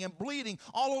pumping and bleeding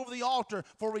all over the altar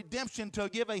for redemption, to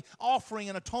give an offering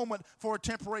and atonement for a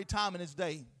temporary time in his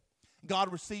day.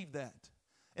 God received that.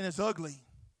 And it's ugly.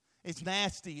 It's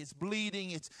nasty. It's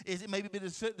bleeding. It may be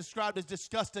described as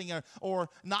disgusting or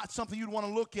not something you'd want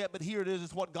to look at, but here it is.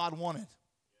 It's what God wanted.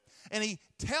 And he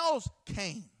tells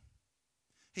Cain,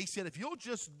 he said, if you'll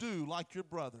just do like your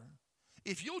brother,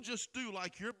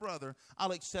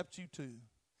 I'll accept you too.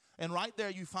 And right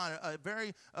there you find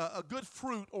a good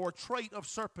fruit or trait of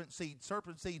serpent seed.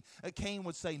 Cain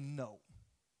would say no.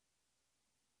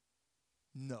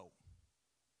 No.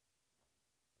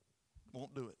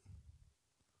 Won't do it.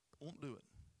 Won't do it.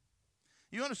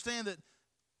 You understand that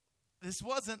this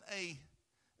wasn't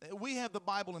we have the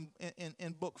Bible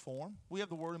in book form. We have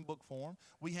the Word in book form.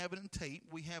 We have it in tape.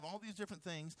 We have all these different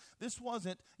things. This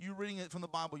wasn't you reading it from the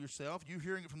Bible yourself, you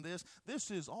hearing it from this. This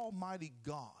is Almighty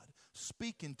God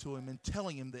speaking to him and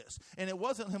telling him this. And it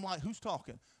wasn't him like, who's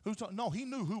talking? Who's talking? No, he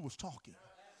knew who was talking.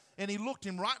 And he looked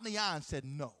him right in the eye and said,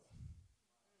 no.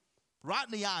 Right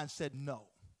in the eye and said, no.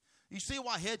 You see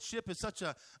why headship is such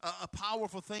a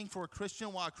powerful thing for a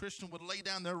Christian, why a Christian would lay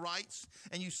down their rights,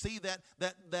 and you see that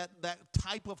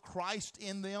type of Christ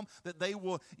in them, that they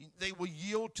will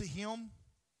yield to him.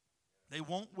 They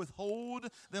won't withhold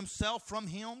themselves from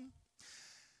him.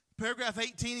 Paragraph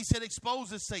 18, he said,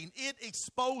 exposes Satan. It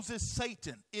exposes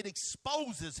Satan. It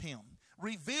exposes him.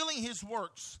 Revealing his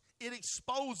works, it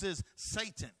exposes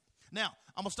Satan. Now,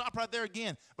 I'm going to stop right there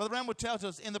again. Brother Rambo tells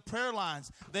us in the prayer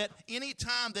lines that any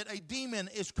time that a demon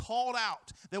is called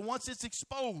out, that once it's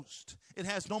exposed, it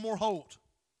has no more hold.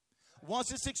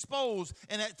 Once it's exposed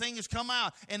and that thing has come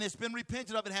out and it's been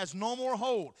repented of, it has no more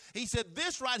hold. He said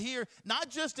this right here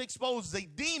not just exposes a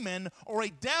demon or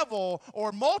a devil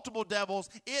or multiple devils,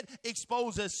 it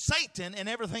exposes Satan and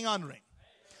everything under him.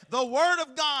 The Word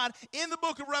of God in the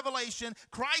book of Revelation,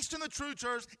 Christ in the true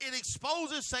church, it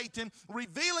exposes Satan,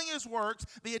 revealing his works,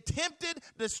 the attempted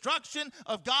destruction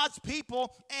of God's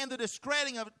people, and the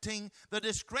discrediting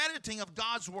of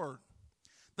God's Word.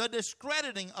 The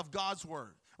discrediting of God's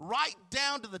Word. Right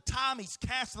down to the time he's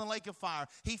cast in the lake of fire.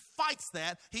 He fights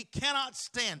that. He cannot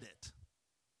stand it.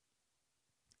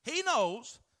 He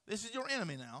knows, this is your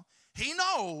enemy now, he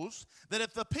knows that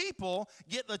if the people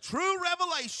get the true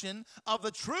revelation of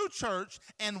the true church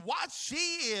and what she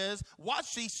is, what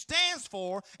she stands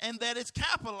for, and that it's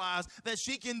capitalized, that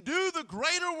she can do the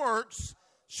greater works,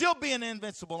 she'll be an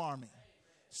invincible army.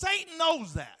 Satan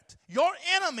knows that. Your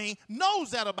enemy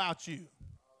knows that about you.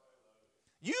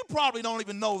 You probably don't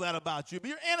even know that about you, but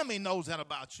your enemy knows that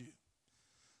about you.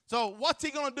 So what's he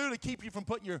going to do to keep you from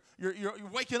putting your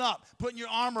waking up, putting your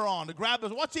armor on, to grab this?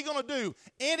 What's he going to do?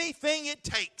 Anything it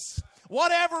takes.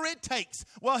 Whatever it takes.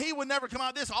 Well, he would never come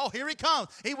out this. Oh, here he comes.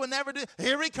 He would never do.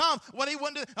 Here he comes. What he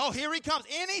wouldn't do. Oh, here he comes.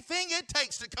 Anything it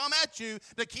takes to come at you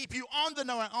to keep you on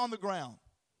the ground,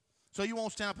 so you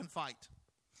won't stand up and fight.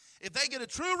 If they get a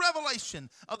true revelation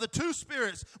of the two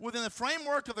spirits within the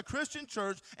framework of the Christian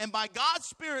church, and by God's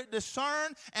Spirit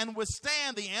discern and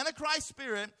withstand the Antichrist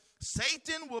spirit,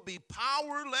 Satan will be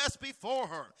powerless before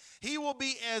her. He will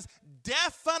be as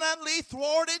definitely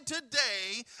thwarted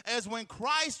today as when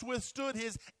Christ withstood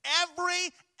his every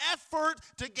effort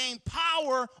to gain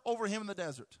power over him in the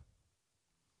desert.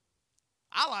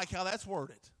 I like how that's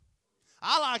worded.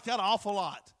 I like that an awful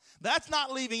lot. That's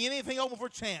not leaving anything open for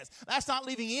chance. That's not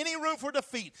leaving any room for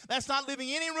defeat. That's not leaving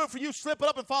any room for you slipping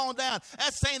up and falling down.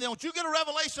 That's saying that once you get a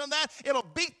revelation of that, it'll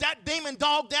beat that demon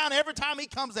dog down every time he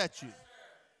comes at you.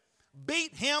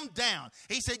 Beat him down.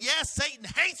 He said, yes, Satan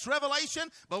hates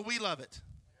revelation, but we love it.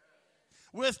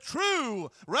 With true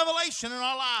revelation in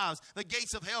our lives, the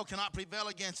gates of hell cannot prevail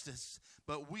against us,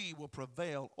 but we will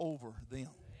prevail over them.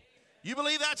 You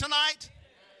believe that tonight?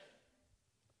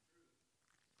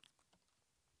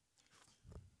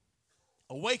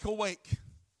 Awake, awake.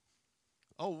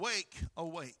 Awake,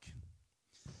 awake.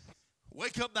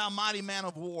 Wake up, thou mighty man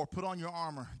of war. Put on your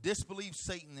armor. Disbelieve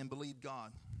Satan and believe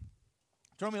God.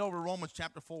 Turn me over to Romans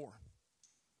chapter 4.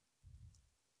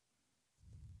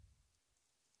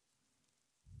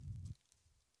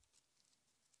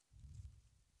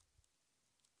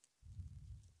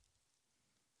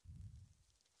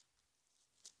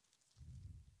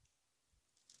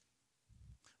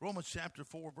 Romans chapter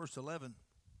 4, verse 11.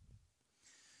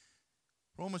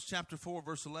 Romans chapter 4,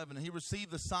 verse 11. He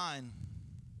received the sign.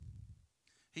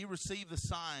 He received the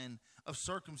sign of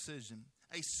circumcision,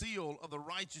 a seal of the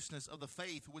righteousness of the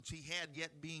faith which he had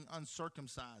yet being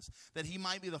uncircumcised, that he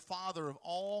might be the father of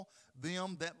all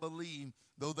them that believe,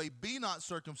 though they be not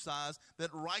circumcised, that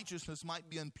righteousness might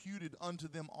be imputed unto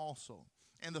them also.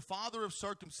 And the father of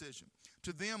circumcision,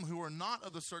 to them who are not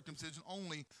of the circumcision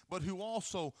only, but who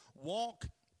also walk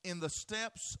in the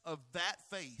steps of that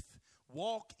faith.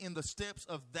 Walk in the steps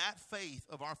of that faith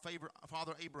of our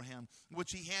father Abraham,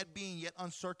 which he had being yet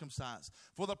uncircumcised.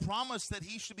 For the promise that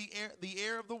he should be the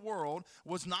heir of the world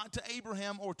was not to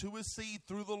Abraham or to his seed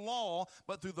through the law,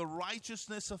 but through the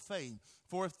righteousness of faith.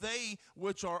 For if they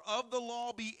which are of the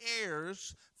law be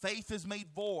heirs, faith is made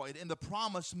void, and the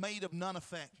promise made of none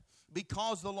effect.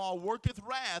 Because the law worketh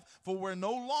wrath, for where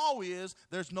no law is,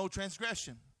 there's no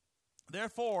transgression.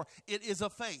 Therefore, it is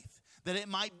of faith, that it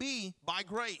might be by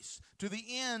grace, to the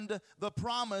end the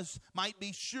promise might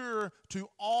be sure to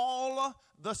all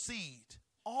the seed.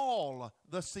 All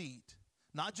the seed.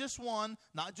 Not just one,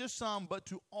 not just some, but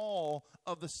to all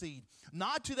of the seed.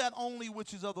 Not to that only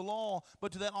which is of the law,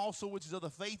 but to that also which is of the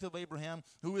faith of Abraham,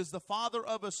 who is the father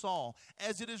of us all.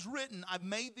 As it is written, I've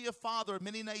made thee a father of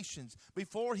many nations,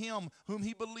 before him whom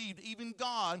he believed, even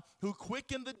God, who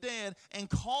quickened the dead, and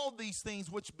called these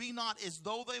things which be not as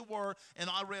though they were. And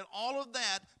I read all of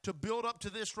that to build up to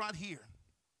this right here.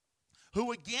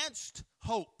 Who against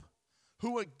hope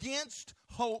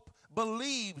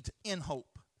believed in hope.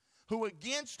 Who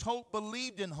against hope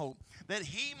believed in hope, that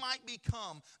he might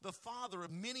become the father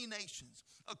of many nations,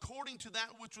 according to that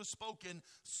which was spoken,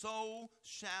 so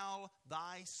shall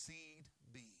thy seed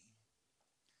be.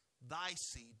 Thy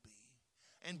seed be.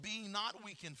 And being not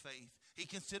weak in faith, he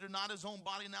considered not his own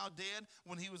body now dead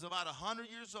when he was about 100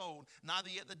 years old, neither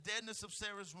yet the deadness of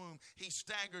Sarah's womb. He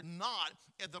staggered not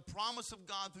at the promise of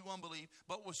God through unbelief,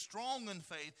 but was strong in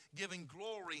faith, giving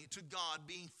glory to God,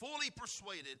 being fully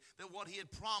persuaded that what he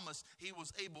had promised he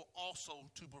was able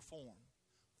also to perform.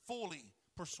 Fully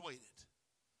persuaded.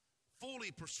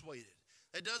 Fully persuaded.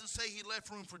 It doesn't say he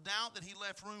left room for doubt, that he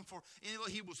left room for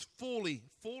anybody. He was fully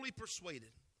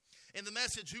persuaded. In the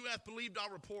Message, Who Hath Believed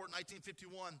Our Report,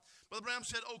 1951, Brother Branham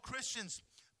said, "Oh, Christians,"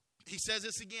 he says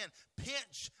this again,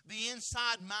 "pinch the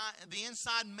inside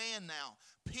man now.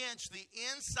 Pinch the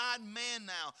inside man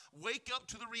now. Wake up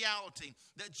to the reality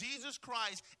that Jesus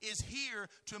Christ is here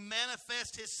to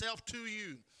manifest himself to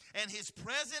you. And his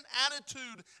present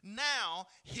attitude now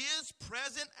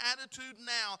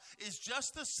is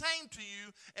just the same to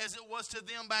you as it was to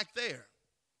them back there."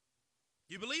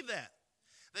 You believe that?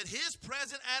 That his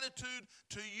present attitude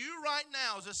to you right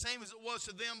now is the same as it was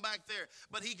to them back there.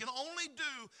 But he can only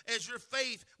do as your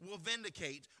faith will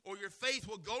vindicate, or your faith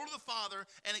will go to the Father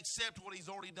and accept what he's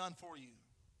already done for you.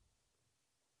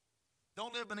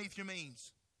 Don't live beneath your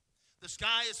means. The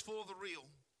sky is full of the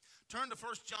real. Turn to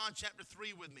 1 John chapter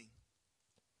 3 with me.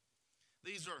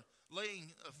 These are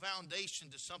laying a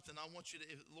foundation to something I want you to,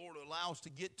 if the Lord allows, to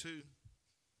get to.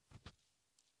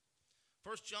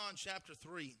 1 John chapter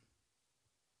 3,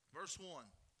 verse 1.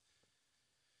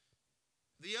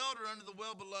 The elder unto the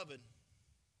well-beloved.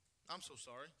 I'm so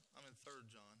sorry. I'm in 3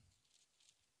 John.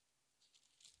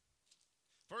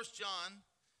 1 John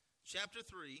chapter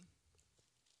 3.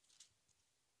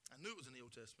 I knew it was in the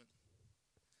Old Testament.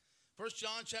 1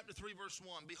 John chapter 3, verse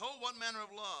 1. Behold, what manner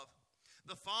of love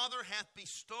the Father hath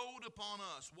bestowed upon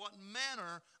us. What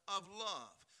manner of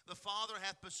love the Father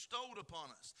hath bestowed upon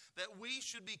us, that we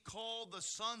should be called the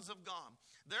sons of God.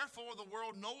 Therefore the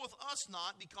world knoweth us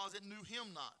not, because it knew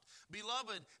him not.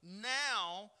 Beloved,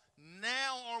 now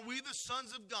are we the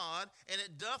sons of God, and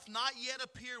it doth not yet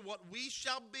appear what we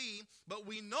shall be, but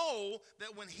we know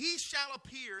that when he shall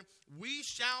appear, we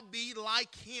shall be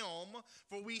like him,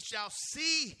 for we shall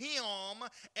see him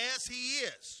as he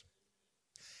is.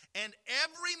 And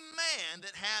every man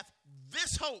that hath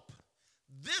this hope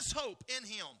in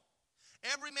him,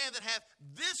 every man that hath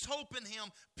this hope in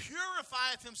him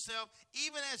purifieth himself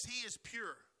even as he is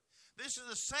pure. This is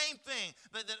the same thing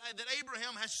that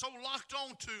Abraham has so locked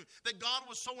on to, that God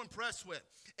was so impressed with.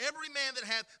 Every man that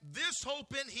hath this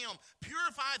hope in him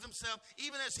purifieth himself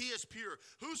even as he is pure.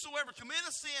 Whosoever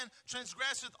committeth sin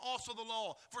transgresseth also the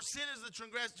law, for sin is the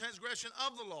transgression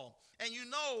of the law. And you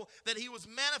know that he was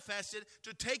manifested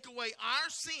to take away our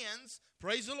sins,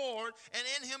 praise the Lord, and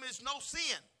in him is no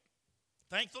sin.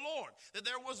 Thank the Lord that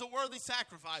there was a worthy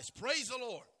sacrifice. Praise the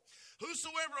Lord.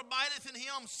 Whosoever abideth in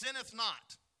him sinneth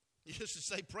not. You should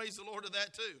say praise the Lord to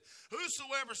that too.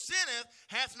 Whosoever sinneth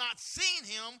hath not seen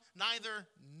him, neither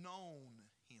known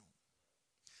him.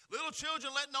 Little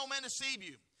children, let no man deceive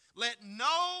you. Let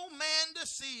no man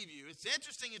deceive you. It's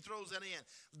interesting he throws that in.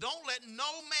 Don't let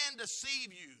no man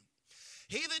deceive you.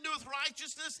 He that doeth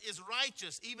righteousness is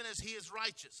righteous, even as he is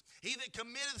righteous. He that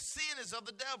committeth sin is of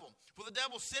the devil, for the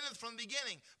devil sinneth from the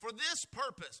beginning. For this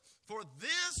purpose,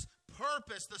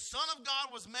 the Son of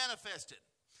God was manifested.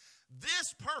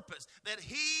 This purpose, that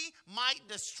he might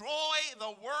destroy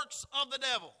the works of the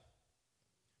devil.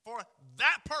 For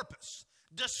that purpose,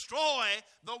 destroy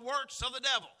the works of the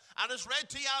devil. I just read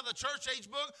to you out of the church age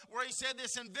book where he said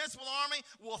this invincible army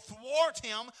will thwart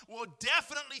him, will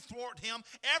definitely thwart him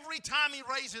every time he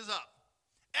raises up.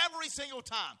 Every single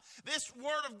time. This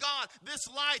word of God, this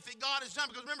life that God has done.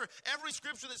 Because remember, every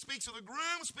scripture that speaks of the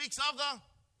groom speaks of the...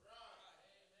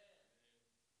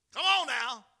 Come on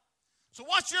now. So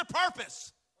what's your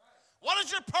purpose? What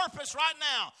is your purpose right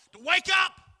now? To wake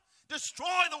up, destroy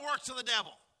the works of the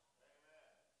devil.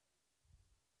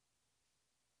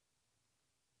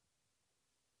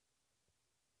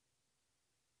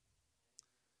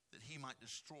 That he might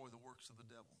destroy the works of the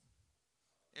devil.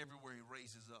 Everywhere he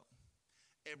raises up.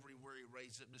 Everywhere he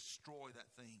raises up, destroy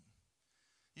that thing.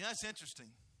 You know, that's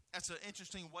interesting. That's an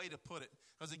interesting way to put it.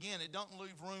 Because again, it don't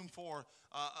leave room for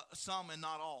some and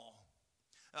not all.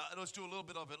 Let's do a little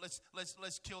bit of it.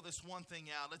 Let's kill this one thing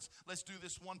out. Let's do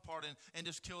this one part and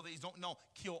just kill these.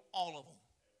 Kill all of them.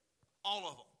 All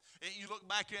of them. And you look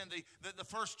back in the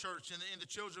first church and in the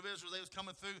children of Israel, they was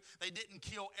coming through. They didn't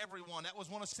kill everyone. That was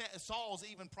one of Saul's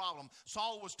even problem.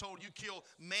 Saul was told, you kill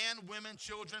man, women,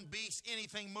 children, beasts,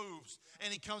 anything moves.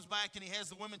 And he comes back and he has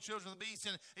the women, children, the beasts.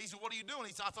 And he said, what are you doing?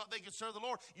 He said, I thought they could serve the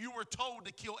Lord. You were told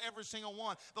to kill every single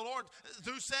one. The Lord,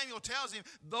 through Samuel, tells him,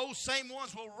 those same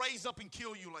ones will raise up and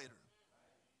kill you later.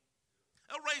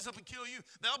 They'll raise up and kill you.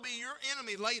 They'll be your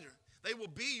enemy later. They will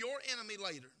be your enemy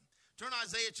later. Turn to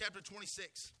Isaiah chapter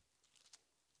 26.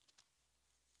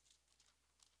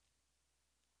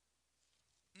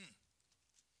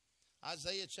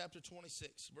 Isaiah chapter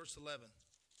 26, verse 11.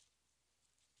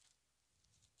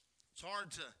 It's hard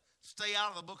to stay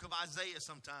out of the book of Isaiah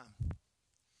sometime.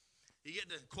 You get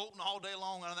to quoting all day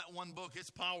long out of that one book. It's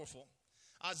powerful.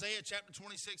 Isaiah chapter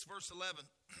 26, verse 11.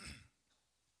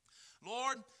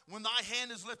 Lord, when thy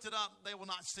hand is lifted up, they will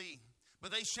not see,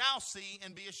 but they shall see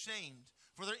and be ashamed,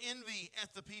 for their envy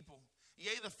at the people.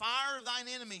 Yea, the fire of thine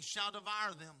enemies shall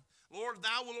devour them. Lord,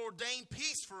 thou wilt ordain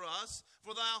peace for us,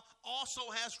 for thou also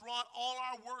hast wrought all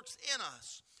our works in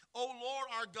us. O Lord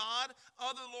our God,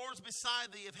 other lords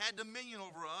beside thee have had dominion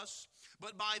over us,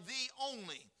 but by thee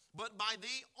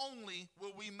only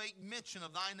will we make mention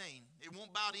of thy name. It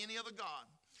won't bow to any other God.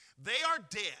 They are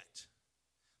dead.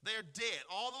 They're dead.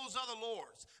 All those other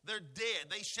lords, they're dead.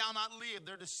 They shall not live.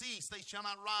 They're deceased. They shall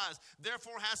not rise.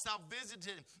 Therefore hast thou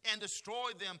visited and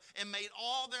destroyed them and made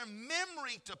all their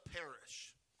memory to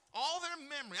perish. All their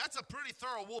memory. That's a pretty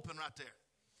thorough whooping right there.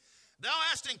 Thou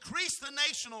hast increased the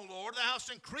nation, O Lord. Thou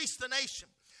hast increased the nation.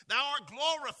 Thou art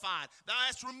glorified. Thou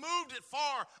hast removed it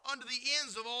far unto the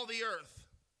ends of all the earth.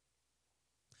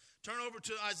 Turn over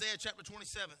to Isaiah chapter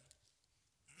 27.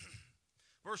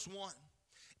 Verse 1.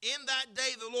 In that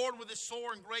day the Lord with his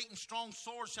sore and great and strong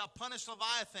sword shall punish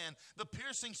Leviathan, the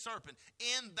piercing serpent.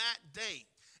 In that day.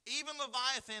 Even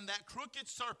Leviathan, that crooked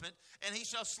serpent, and he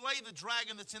shall slay the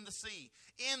dragon that's in the sea.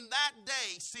 In that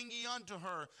day sing ye unto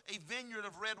her a vineyard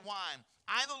of red wine.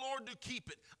 I, the Lord, do keep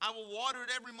it. I will water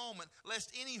it every moment,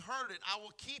 lest any hurt it. I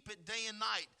will keep it day and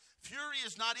night. Fury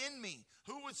is not in me.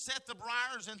 Who would set the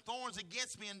briars and thorns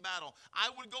against me in battle? I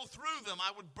would go through them.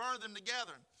 I would burn them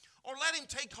together. Or let him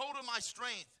take hold of my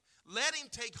strength. Let him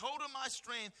take hold of my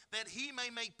strength, that he may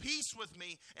make peace with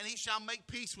me, and he shall make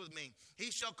peace with me.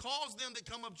 He shall cause them that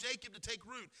come of Jacob to take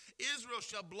root. Israel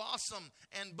shall blossom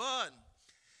and bud.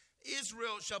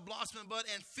 Israel shall blossom and bud,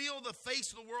 and fill the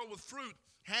face of the world with fruit.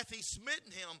 Hath he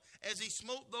smitten him as he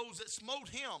smote those that smote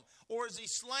him? Or is he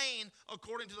slain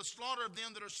according to the slaughter of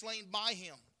them that are slain by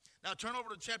him? Now turn over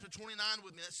to chapter 29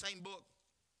 with me, that same book.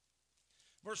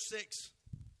 Verse 6.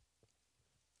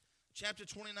 Chapter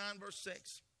 29, verse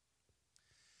 6.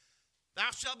 Thou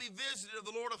shalt be visited of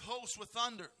the Lord of hosts with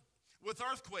thunder, with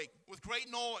earthquake, with great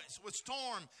noise, with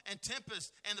storm and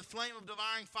tempest, and the flame of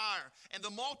devouring fire, and the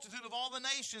multitude of all the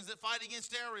nations that fight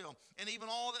against Ariel, and even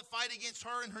all that fight against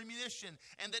her and her munition,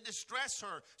 and that distress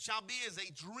her, shall be as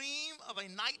a dream of a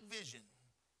night vision.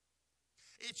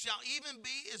 It shall even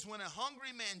be as when a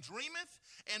hungry man dreameth,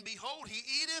 and behold, he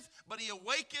eateth, but he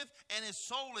awaketh, and his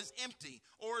soul is empty.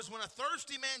 Or as when a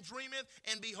thirsty man dreameth,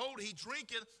 and behold, he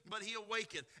drinketh, but he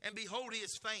awaketh, and behold, he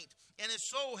is faint, and his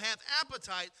soul hath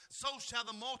appetite. So shall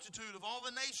the multitude of all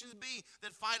the nations be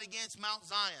that fight against Mount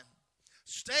Zion.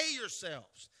 Stay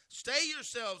yourselves,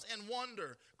 and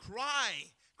wonder.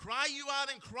 Cry you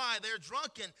out and cry. They are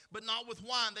drunken, but not with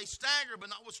wine. They stagger, but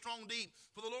not with strong deep.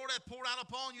 For the Lord hath poured out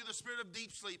upon you the spirit of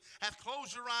deep sleep, hath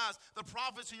closed your eyes. The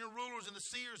prophets and your rulers and the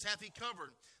seers hath he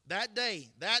covered. That day,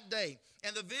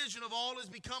 and the vision of all is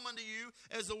become unto you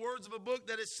as the words of a book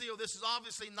that is sealed. This is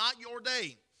obviously not your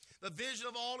day. The vision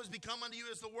of all is become unto you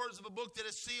as the words of a book that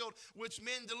is sealed, which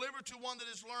men deliver to one that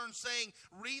is learned, saying,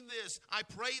 read this, I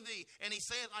pray thee. And he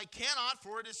saith, I cannot,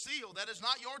 for it is sealed. That is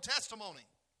not your testimony.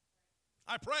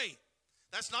 I pray.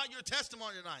 That's not your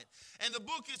testimony tonight. And the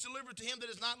book is delivered to him that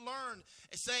is not learned,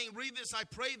 saying, read this, I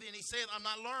pray thee. And he saith, I'm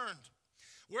not learned.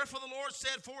 Wherefore the Lord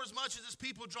said, forasmuch as his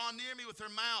people draw near me with their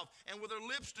mouth, and with their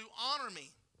lips do honor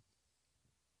me,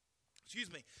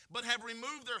 but have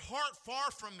removed their heart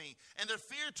far from me, and their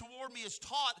fear toward me is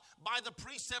taught by the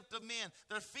precept of men.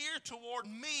 Their fear toward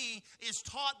me is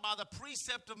taught by the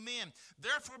precept of men.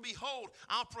 Therefore, behold,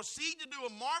 I'll proceed to do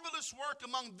a marvelous work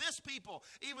among this people,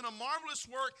 even a marvelous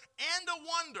work and a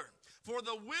wonder. For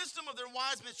the wisdom of their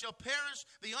wise men shall perish,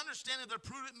 the understanding of their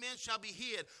prudent men shall be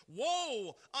hid.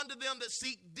 Woe unto them that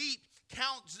seek deep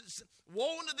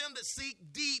woe unto them that seek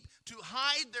deep to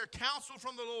hide their counsel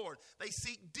from the Lord. They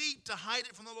seek deep to hide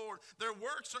it from the Lord. Their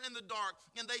works are in the dark,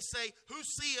 and they say, who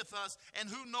seeth us and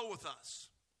who knoweth us?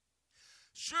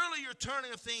 Surely your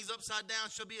turning of things upside down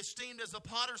shall be esteemed as the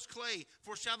potter's clay.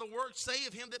 For shall the work say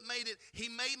of him that made it, he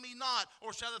made me not?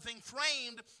 Or shall the thing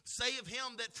framed say of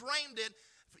him that framed it,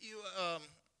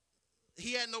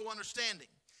 he had no understanding?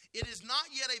 It is not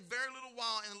yet a very little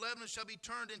while, and Lebanon shall be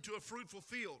turned into a fruitful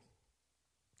field,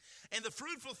 And the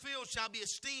fruitful field shall be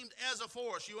esteemed as a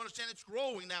forest. You understand it's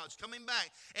growing now. It's coming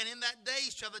back. And in that day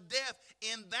shall the deaf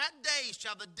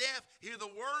hear the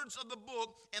words of the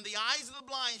book, and the eyes of the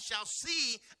blind shall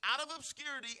see out of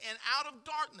obscurity and out of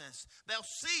darkness. They'll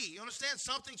see. You understand?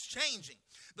 Something's changing.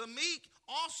 The meek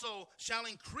also shall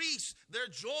increase their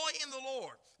joy in the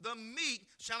Lord. The meek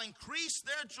shall increase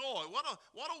their joy. What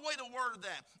a way to word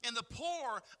that. And the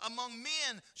poor among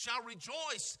men shall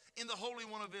rejoice in the Holy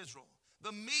One of Israel.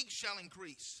 The meek shall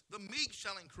increase. The meek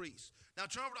shall increase. Now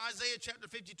turn over to Isaiah chapter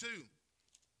 52.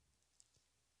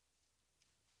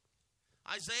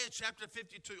 Isaiah chapter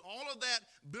 52. All of that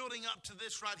building up to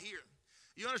this right here.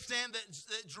 You understand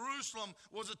that Jerusalem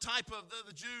was a type of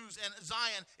the Jews, and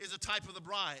Zion is a type of the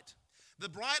bride. The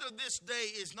bride of this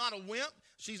day is not a wimp.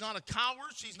 She's not a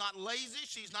coward. She's not lazy.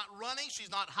 She's not running.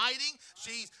 She's not hiding.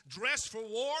 She's dressed for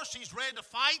war. She's ready to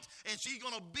fight, and she's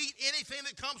going to beat anything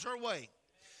that comes her way.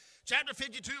 Chapter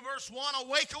 52, verse 1,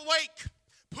 awake, awake,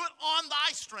 put on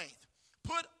thy strength.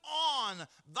 Put on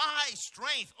thy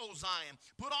strength, O Zion.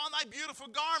 Put on thy beautiful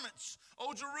garments,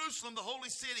 O Jerusalem, the holy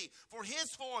city. For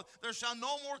henceforth there shall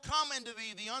no more come into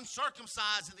thee the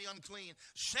uncircumcised and the unclean.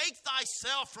 Shake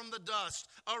thyself from the dust.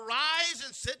 Arise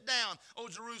and sit down, O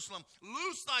Jerusalem.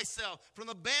 Loose thyself from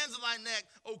the bands of thy neck,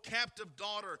 O captive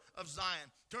daughter of Zion.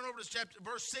 Turn over to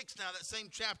verse 6 now, that same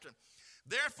chapter.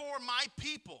 Therefore my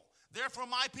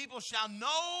people shall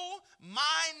know my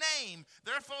name.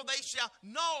 Therefore they shall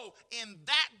know in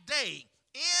that day,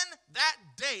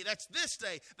 that's this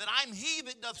day, that I'm he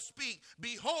that doth speak.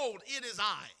 Behold, it is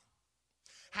I.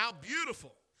 How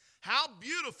beautiful, how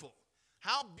beautiful,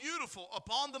 how beautiful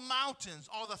upon the mountains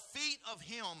are the feet of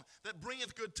him that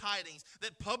bringeth good tidings,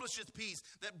 that publisheth peace,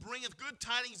 that bringeth good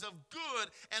tidings of good,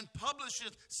 and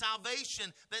publisheth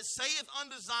salvation, that saith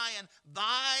unto Zion,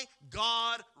 thy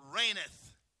God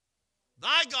reigneth.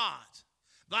 Thy God,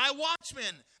 thy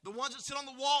watchmen, the ones that sit on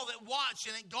the wall that watch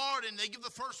and guard and they give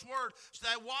the first word. So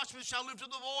thy watchmen shall lift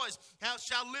up the voice,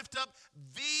 shall lift up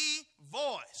the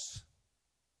voice.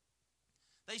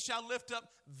 They shall lift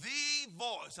up the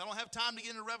voice. I don't have time to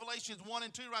get into Revelations 1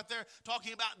 and 2 right there,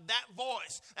 talking about that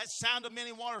voice, that sound of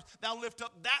many waters. Thou lift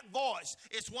up that voice.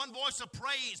 It's one voice of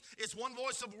praise. It's one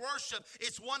voice of worship.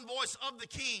 It's one voice of the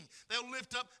King. They'll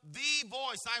lift up the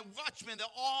voice. Thy watchmen, they'll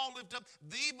all lift up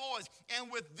the voice. And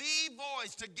with the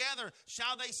voice together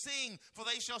shall they sing, for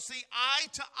they shall see eye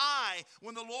to eye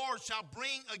when the Lord shall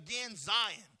bring again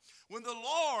Zion. When the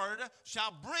Lord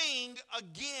shall bring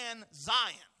again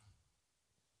Zion.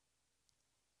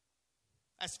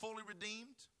 As fully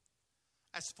redeemed,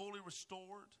 as fully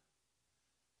restored.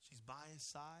 She's by his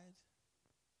side.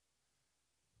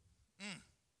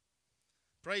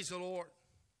 Praise the Lord.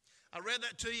 I read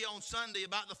that to you on Sunday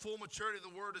about the full maturity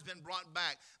of the word has been brought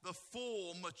back. The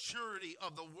full maturity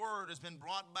of the word has been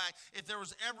brought back. If there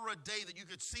was ever a day that you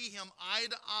could see him eye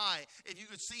to eye, if you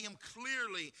could see him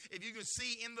clearly, if you could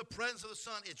see in the presence of the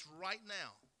Son, it's right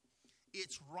now.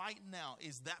 It's right now.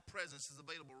 That presence is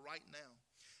available right now.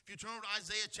 If you turn over to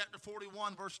Isaiah chapter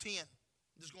 41, verse 10,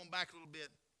 just going back a little bit.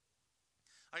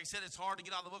 Like I said, it's hard to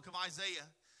get out of the book of Isaiah.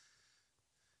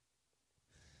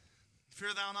 Fear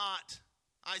thou not.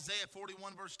 Isaiah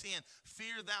 41, verse 10.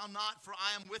 Fear thou not, for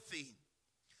I am with thee.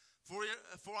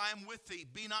 For I am with thee.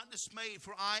 Be not dismayed,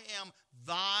 for I am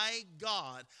thy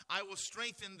God. I will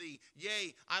strengthen thee.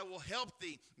 Yea, I will help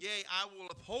thee. Yea, I will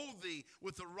uphold thee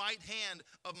with the right hand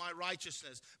of my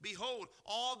righteousness. Behold,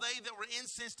 all they that were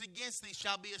incensed against thee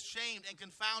shall be ashamed and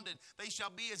confounded. They shall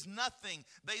be as nothing.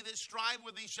 They that strive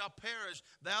with thee shall perish.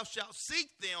 Thou shalt seek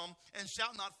them and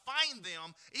shalt not find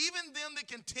them. Even them that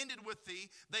contended with thee,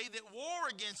 they that war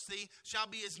against thee, shall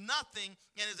be as nothing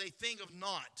and as a thing of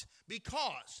naught.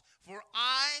 Because for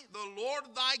I, the Lord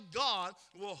thy God,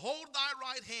 will hold thy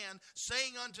right hand,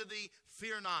 saying unto thee,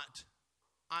 fear not,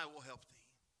 I will help thee.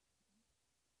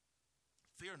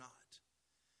 Fear not.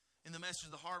 In the Message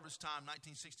of the Harvest Time,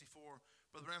 1964,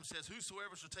 Brother Branham says,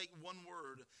 whosoever shall take one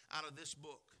word out of this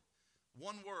book,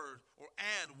 one word, or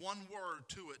add one word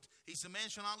to it. He said,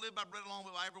 man shall not live by bread alone,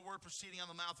 but by every word proceeding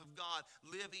on the mouth of God.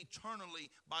 Live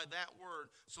eternally by that word.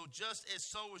 So just as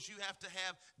you have to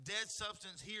have dead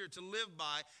substance here to live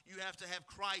by, you have to have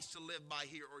Christ to live by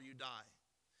here or you die.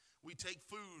 We take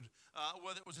food,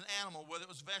 whether it was an animal, whether it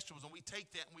was vegetables, and we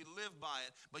take that and we live by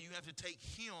it. But you have to take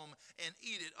him and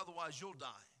eat it, otherwise you'll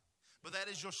die. But that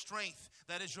is your strength.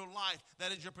 That is your life.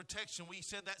 That is your protection. We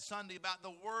said that Sunday about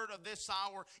the word of this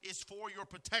hour is for your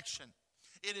protection.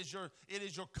 It is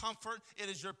your comfort. It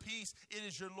is your peace. It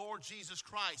is your Lord Jesus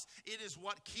Christ. It is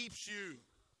what keeps you.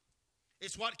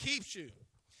 It's what keeps you.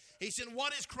 He said,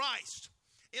 what is Christ?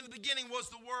 In the beginning was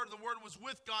the Word was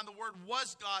with God, the Word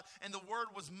was God, and the Word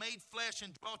was made flesh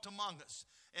and dwelt among us.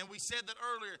 And we said that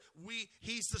earlier,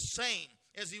 He's the same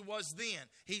as He was then.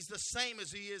 He's the same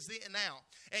as He is now.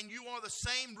 And you are the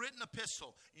same written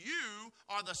epistle. You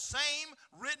are the same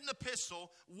written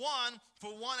epistle, one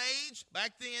for one age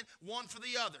back then, one for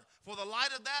the other. For the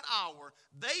light of that hour,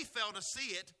 they failed to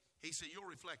see it. He said, you'll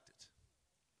reflect it.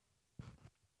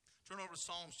 Turn over to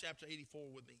Psalms chapter 84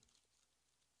 with me.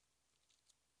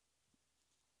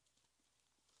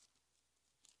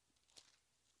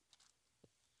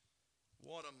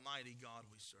 What a mighty God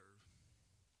we serve.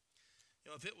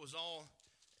 You know, if it was all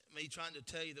me trying to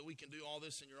tell you that we can do all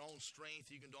this in your own strength,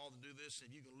 you can do this,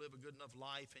 and you can live a good enough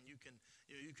life, and you can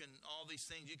all these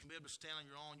things, you can be able to stand on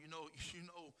your own. You know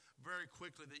very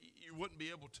quickly that you wouldn't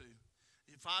be able to.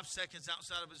 5 seconds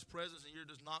outside of His presence, and you're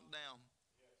just knocked down.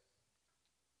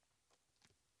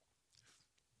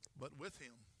 But with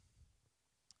Him,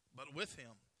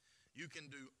 you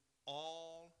can do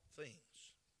all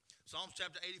things. Psalms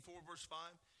chapter 84, verse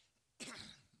 5.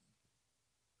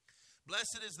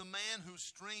 Blessed is the man whose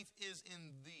strength is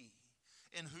in thee,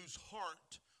 in whose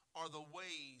heart are the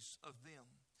ways of them,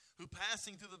 who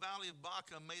passing through the valley of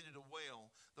Baca made it a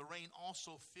well. The rain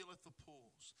also filleth the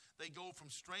pools. They go from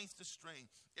strength to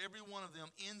strength, every one of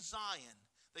them in Zion.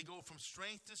 They go from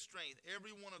strength to strength,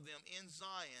 every one of them in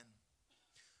Zion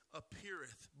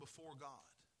appeareth before God.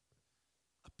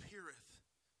 Appeareth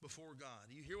before God.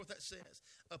 You hear what that says?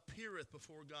 Appeareth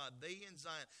before God. They in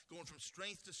Zion, going from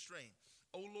strength to strength.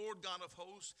 O Lord God of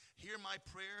hosts, hear my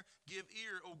prayer. Give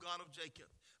ear, O God of Jacob.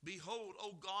 Behold,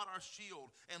 O God, our shield,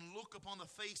 and look upon the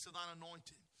face of thine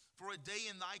anointed. For a day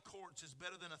in thy courts is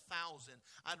better than 1,000.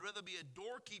 I'd rather be a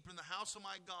doorkeeper in the house of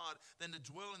my God than to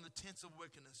dwell in the tents of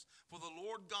wickedness. For the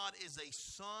Lord God is a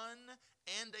sun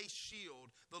and a shield.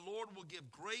 The Lord will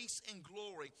give grace and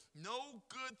glory. No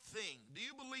good thing. Do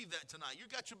you believe that tonight? You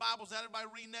got your Bibles out, everybody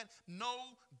reading that?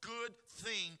 No good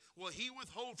thing will He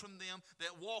withhold from them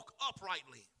that walk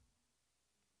uprightly.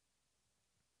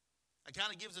 That kind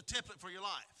of gives a template for your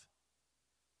life.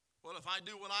 Well, if I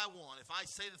do what I want, if I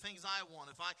say the things I want,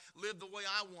 if I live the way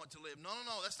I want to live. No,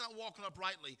 that's not walking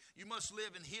uprightly. You must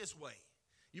live in His way.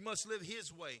 You must live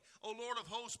His way. O Lord of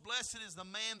hosts, blessed is the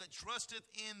man that trusteth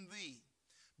in thee.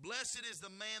 Blessed is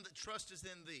the man that trusteth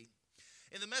in thee.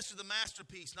 In the message of the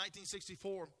masterpiece,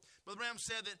 1964, Brother Branham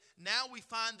said that now we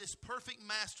find this perfect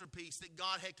masterpiece that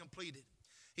God had completed.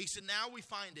 He said, now we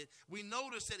find it. We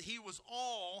notice that He was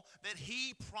all that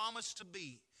He promised to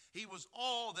be. He was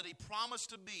all that He promised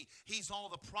to be. He's all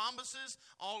the promises,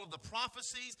 all of the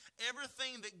prophecies,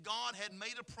 everything that God had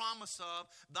made a promise of.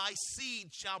 Thy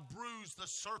seed shall bruise the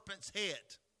serpent's head.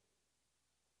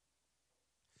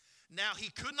 Now, He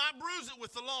could not bruise it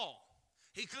with the law.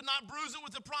 He could not bruise it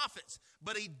with the prophets.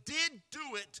 But He did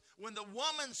do it when the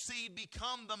woman's seed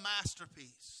became the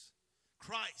masterpiece.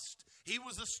 Christ. He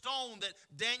was the stone that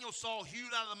Daniel saw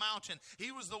hewed out of the mountain.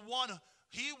 He was the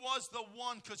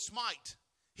one could smite.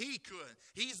 He could.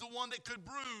 He's the one that could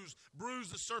bruise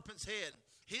the serpent's head.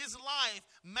 His life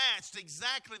matched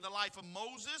exactly the life of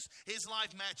Moses. His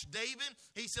life matched David.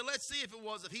 He said, let's see if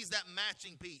he's that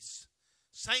matching piece.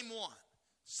 Same one.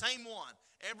 Same one.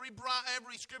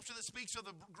 Every scripture that speaks of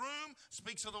the groom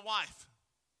speaks of the wife.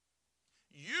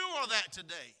 You are that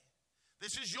today.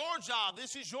 This is your job.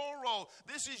 This is your role.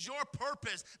 This is your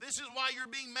purpose. This is why you're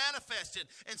being manifested.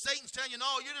 And Satan's telling you,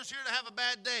 no, you're just here to have a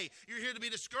bad day. You're here to be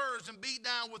discouraged and beat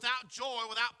down without joy,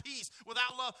 without peace,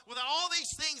 without love, without all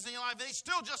these things in your life. And he's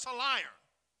still just a liar.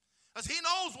 Because he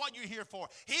knows what you're here for.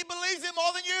 He believes it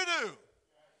more than you do.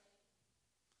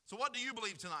 So what do you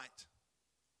believe tonight?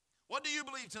 What do you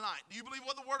believe tonight? Do you believe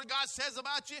what the Word of God says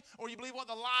about you? Or do you believe what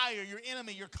the liar, your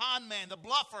enemy, your con man, the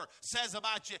bluffer says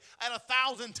about you at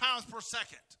 1,000 times per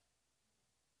second?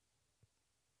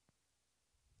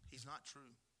 He's not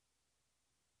true.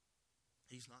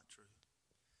 He's not true.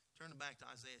 Turn back to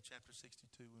Isaiah chapter 62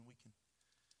 and we can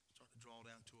start to draw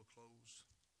down to a close.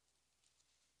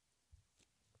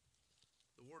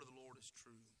 The word of the Lord is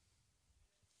true.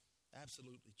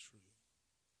 Absolutely true.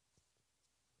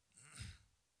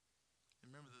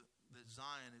 Remember that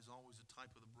Zion is always a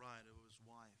type of the bride of his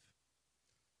wife.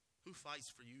 Who fights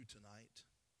for you tonight?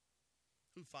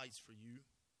 Who fights for you?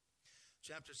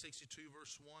 Chapter 62,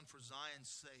 verse 1, for Zion's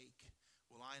sake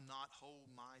will I not hold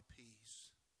my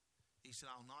peace. He said,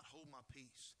 I will not hold my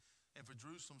peace. And for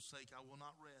Jerusalem's sake I will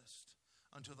not rest,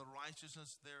 until the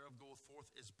righteousness thereof goeth forth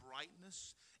as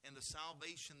brightness, and the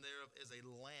salvation thereof as a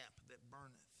lamp that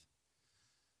burneth.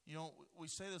 You know, we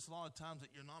say this a lot of times,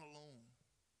 that you're not alone.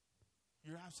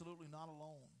 You're absolutely not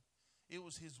alone. It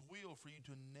was His will for you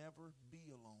to never be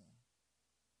alone.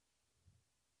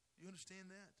 Do you understand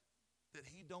that? That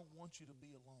he don't want you to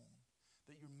be alone.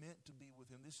 That you're meant to be with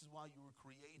him. This is why you were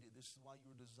created. This is why you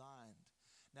were designed.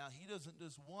 Now, he doesn't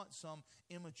just want some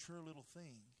immature little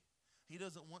thing. He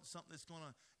doesn't want something that's going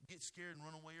to get scared and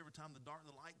run away every time the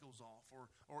light goes off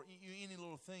or any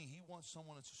little thing. He wants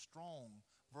someone that's a strong,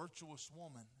 virtuous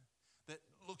woman that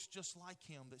looks just like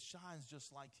him, that shines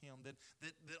just like him, that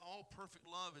all perfect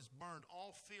love is burned,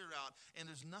 all fear out, and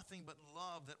there's nothing but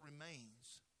love that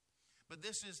remains. But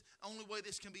this is, only way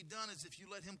this can be done is if you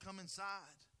let him come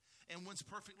inside. And once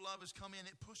perfect love has come in,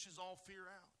 it pushes all fear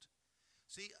out.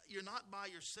 See, you're not by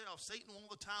yourself. Satan all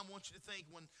the time wants you to think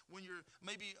when you're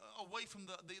maybe away from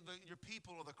your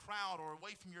people or the crowd or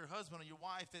away from your husband or your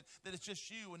wife that it's just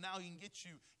you and now he can get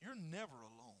you. You're never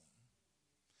alone.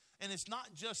 And it's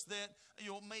not just that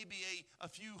maybe a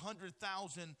few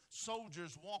 100,000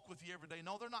 soldiers walk with you every day.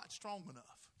 No, they're not strong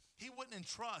enough. He wouldn't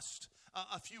entrust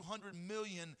a few 100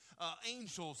 million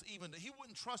angels even. He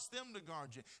wouldn't trust them to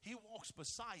guard you. He walks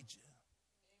beside you.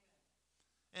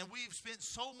 And we've spent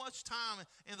so much time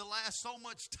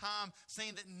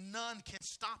saying that none can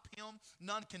stop him,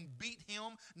 none can beat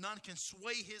him, none can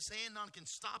sway his hand, none can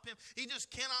stop him. He just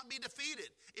cannot be defeated.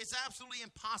 It's absolutely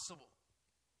impossible.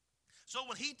 So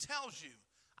when he tells you,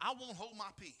 I won't hold my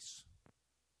peace.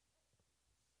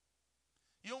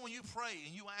 When you pray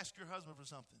and you ask your husband for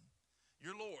something,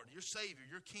 your Lord, your Savior,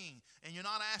 your King, and you're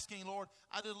not asking, Lord,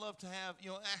 I'd love to have,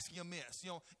 asking amiss,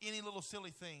 any little silly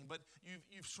thing, but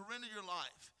you've surrendered your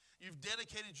life. You've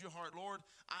dedicated your heart. Lord,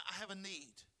 I have a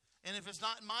need. And if it's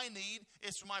not my need,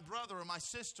 it's for my brother or my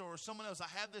sister or someone else.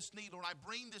 I have this need, Lord. I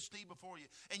bring this need before you.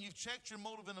 And you've checked your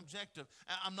motive and objective.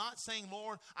 I'm not saying,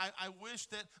 Lord, I wish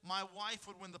that my wife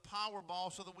would win the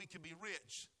Powerball so that we could be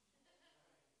rich.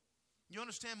 You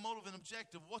understand motive and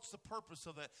objective. What's the purpose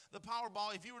of that? The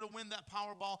Powerball, if you were to win that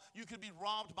Powerball, you could be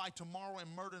robbed by tomorrow and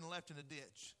murdered and left in a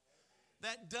ditch.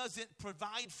 That doesn't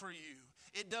provide for you.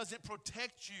 It doesn't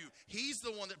protect you. He's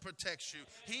the one that protects you.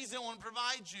 He's the one that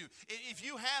provides you. If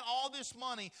you had all this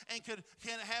money and could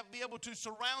be able to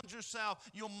surround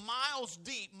yourself, miles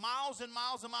deep, miles and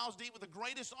miles and miles deep with the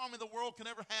greatest army the world can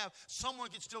ever have, someone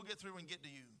could still get through and get to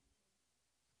you.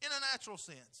 In a natural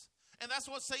sense. And that's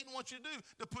what Satan wants you to do,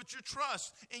 to put your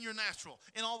trust in your natural,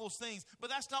 in all those things.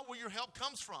 But that's not where your help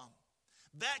comes from.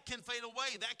 That can fade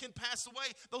away. That can pass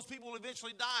away. Those people will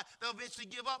eventually die. They'll eventually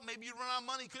give up. Maybe you run out of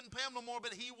money, couldn't pay them no more,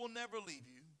 but he will never leave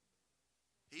you.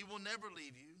 He will never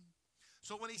leave you.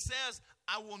 So when he says,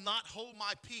 I will not hold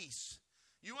my peace,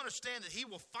 you understand that he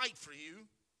will fight for you.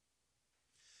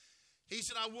 He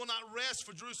said, I will not rest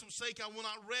for Jerusalem's sake. I will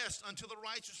not rest until the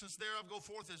righteousness thereof go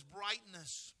forth as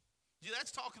brightness. Yeah,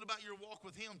 that's talking about your walk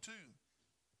with him too.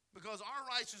 Because our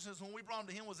righteousness, when we brought him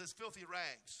to him, was as filthy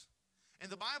rags. And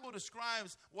the Bible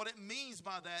describes what it means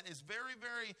by that is very,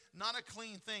 very not a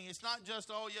clean thing. It's not just,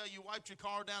 you wiped your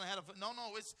car down and had a... No,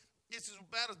 it's as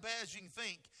bad as you can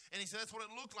think. And he said that's what it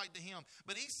looked like to him.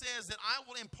 But he says that I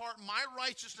will impart my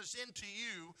righteousness into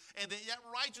you, and that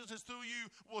righteousness through you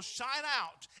will shine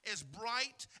out as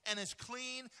bright and as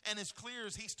clean and as clear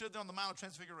as he stood there on the Mount of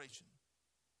Transfiguration.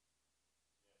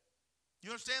 You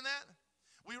understand that?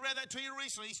 We read that to you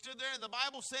recently. He stood there, and the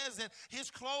Bible says that his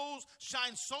clothes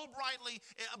shine so brightly,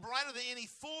 brighter than any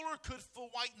fuller could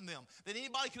whiten them, that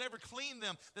anybody could ever clean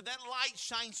them, that light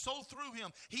shines so through him.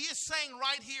 He is saying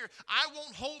right here, I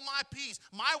won't hold my peace.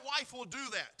 My wife will do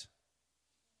that.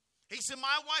 He said,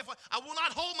 my wife, I will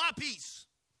not hold my peace.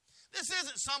 This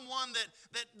isn't someone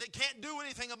that can't do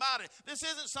anything about it. This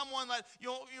isn't someone that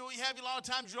you have a lot of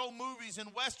times your old movies and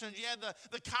westerns. You have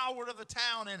the coward of the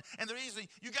town, and they're easily,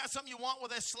 you got something you want where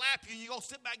they slap you and you go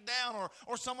sit back down,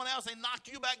 or someone else, they knock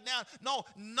you back down. No,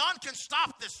 none can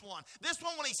stop this one. This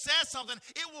one, when he says something,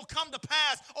 it will come to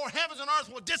pass, or heavens and earth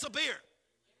will disappear.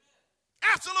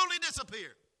 Absolutely disappear.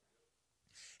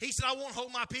 He said, I won't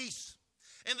hold my peace.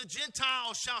 And the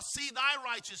Gentiles shall see thy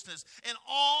righteousness, and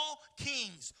all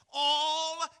kings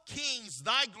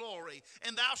thy glory.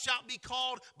 And thou shalt be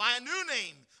called by a new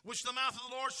name, which the mouth of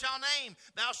the Lord shall name.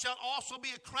 Thou shalt also be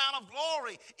a crown of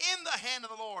glory in the hand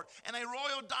of the Lord, and a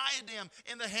royal diadem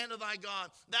in the hand of thy God.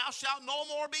 Thou shalt no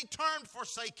more be termed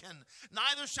forsaken,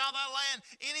 neither shall thy land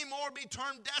any more be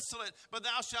termed desolate, but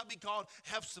thou shalt be called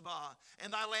Hephzibah,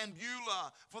 and thy land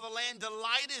Beulah. For the land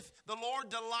delighteth, the Lord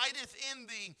delighteth in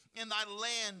thee, and thy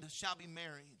land shall be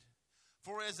married.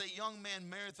 For as a young man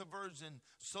marrieth a virgin,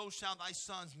 so shall thy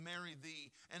sons marry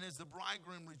thee. And as the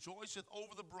bridegroom rejoiceth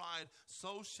over the bride,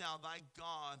 so shall thy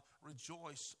God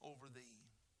rejoice over thee.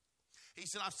 He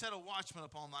said, I've set a watchman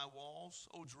upon thy walls,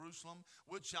 O Jerusalem,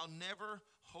 which shall never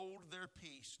hold their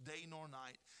peace day nor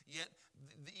night. Yet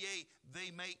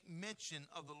they make mention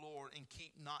of the Lord and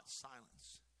keep not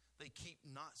silence. they keep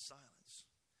not silence.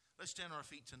 Let's stand on our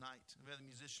feet tonight. Invite the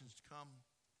musicians to come.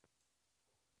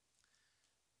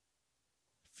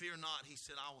 Fear not, he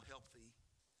said, I will help thee.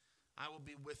 I will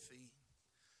be with thee.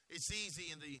 It's easy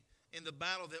in the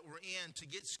battle that we're in to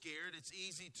get scared. It's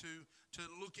easy to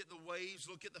look at the waves,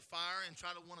 look at the fire, and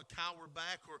try to want to cower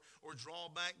back or draw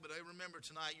back. But remember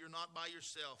tonight, you're not by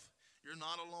yourself. You're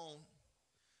not alone.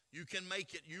 You can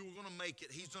make it. You're going to make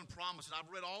it. He's done promises. I've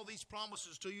read all these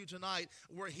promises to you tonight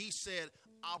where he said,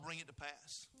 I'll bring it to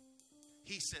pass.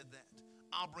 He said that.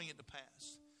 I'll bring it to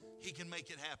pass. He can make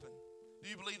it happen. Do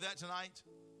you believe that tonight?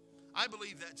 I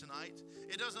believe that tonight.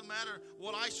 It doesn't matter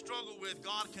what I struggle with,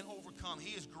 God can overcome.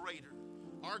 He is greater.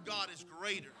 Our God is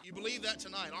greater. You believe that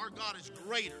tonight? Our God is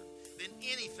greater than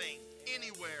anything,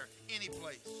 anywhere, any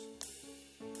place.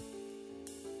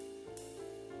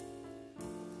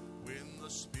 When the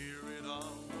Spirit of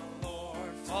the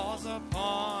Lord falls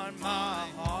upon my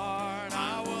heart,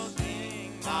 I will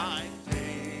sing like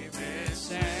David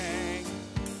sang.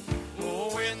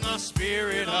 Oh, when the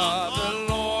Spirit of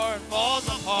the Lord falls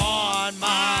upon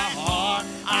my heart,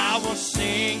 I will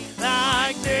sing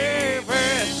like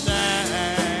David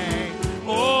sang.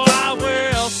 Oh, I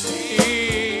will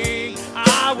sing,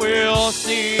 I will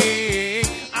sing.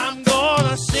 I'm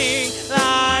gonna sing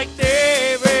like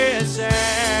David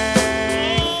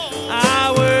sang.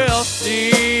 I will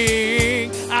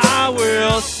sing, I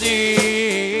will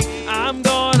sing. I'm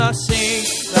gonna sing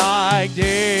like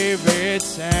David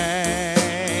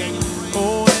sang.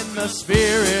 Oh, when the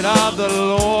Spirit of the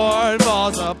Lord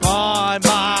falls upon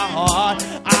my heart,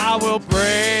 I will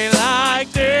pray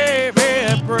like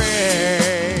David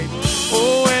prayed.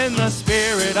 Oh, when the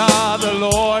Spirit of the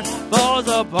Lord falls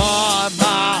upon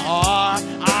my heart,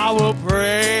 I will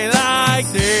pray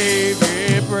like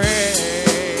David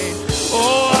prayed.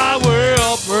 Oh, I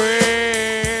will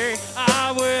pray,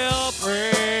 I will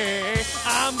pray.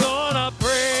 I'm gonna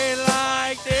pray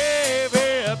like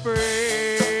David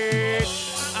prayed.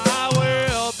 I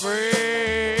will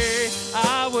pray,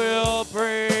 I will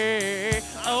pray.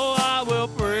 Oh, I will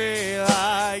pray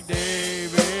like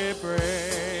David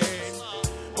prayed.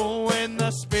 Oh, when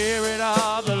the Spirit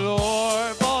of the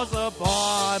Lord falls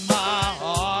upon my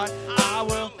heart, I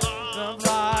will love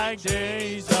like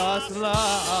Jesus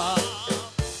loved.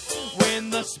 When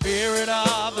the Spirit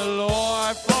of the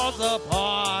Lord falls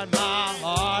upon my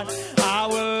heart, I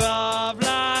will love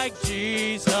like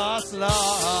Jesus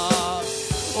loved.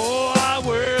 Oh, I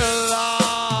will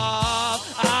love,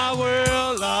 I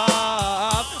will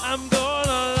love. I'm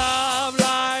gonna love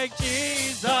like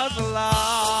Jesus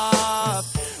loved.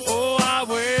 Oh, I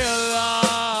will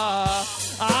love,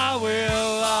 I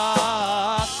will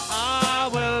love, I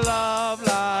will love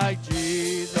like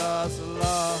Jesus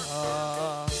loved.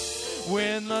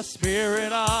 When the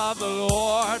Spirit of the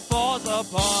Lord falls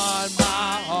upon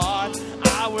my heart,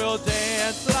 I will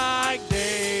dance like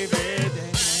David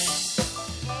danced.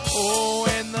 Oh,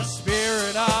 when the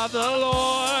Spirit of the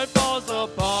Lord falls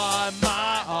upon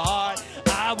my heart,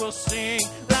 I will sing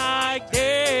like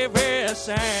David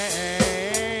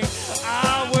sang.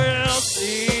 I will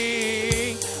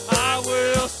sing, I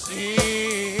will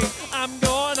sing. I'm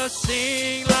gonna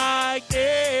sing like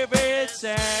David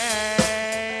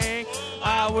sang.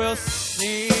 I will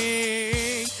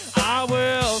sing, I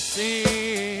will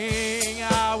sing,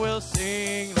 I will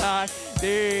sing like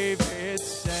David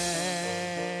sang.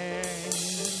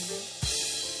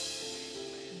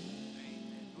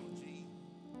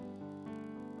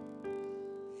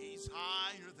 He's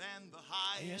higher than the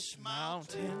highest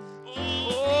mountain.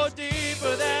 Oh,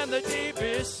 deeper than the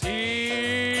deepest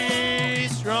sea.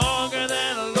 Stronger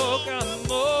than a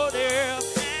locomotive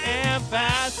and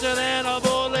faster than a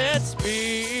bullet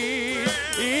speed.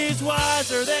 He's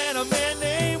wiser than a man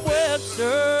named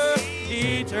Webster,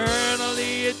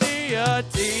 eternally a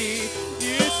deity.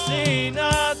 You see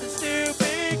nothing's too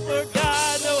big for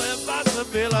God, no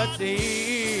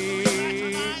impossibility.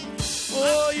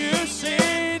 Oh, you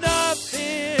see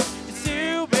nothing is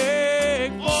too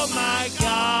big for my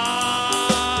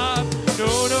God.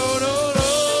 No, no, no,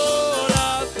 no,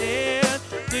 nothing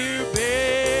too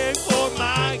big for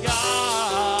my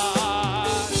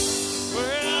God.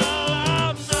 Well,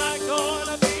 I'm not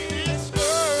gonna be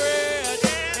discouraged,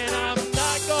 and I'm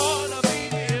not gonna be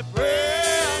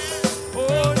depressed.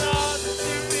 Oh, nothing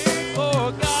too big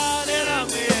for God, and I'm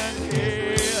in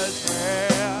His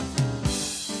prayer.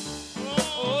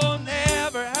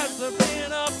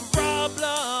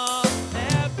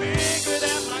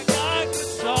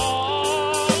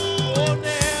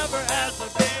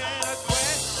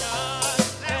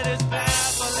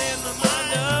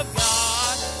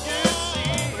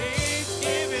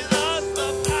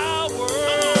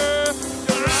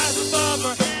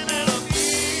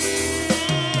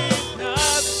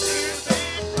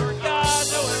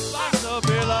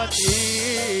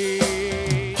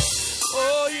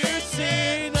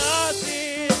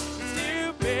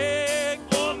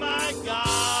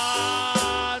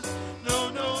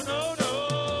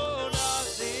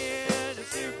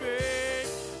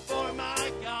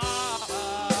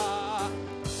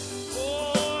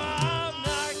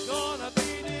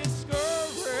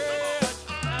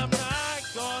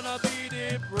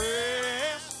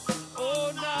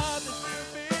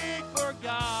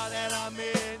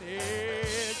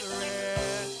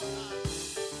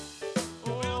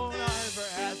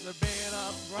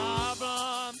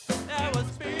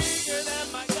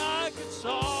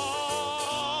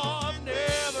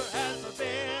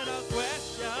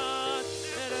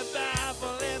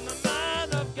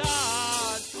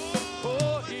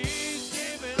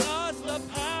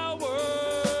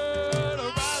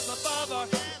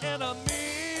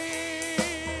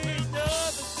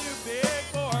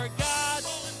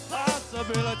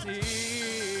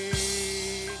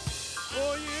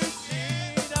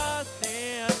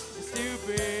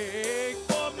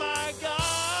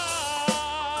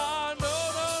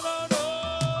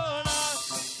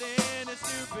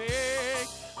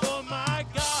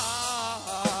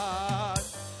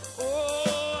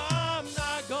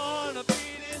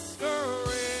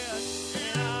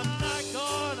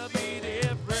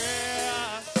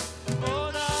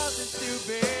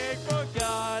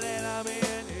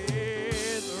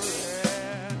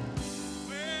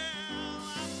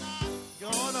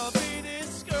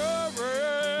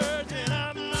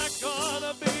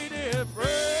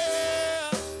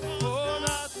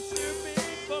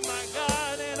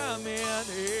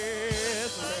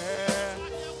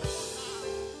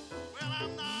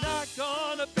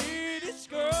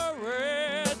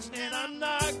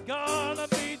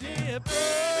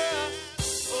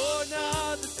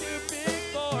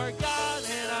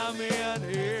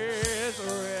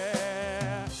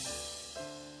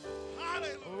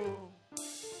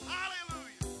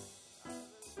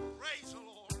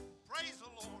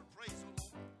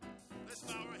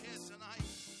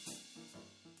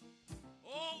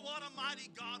 mighty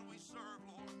God we serve,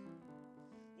 Lord.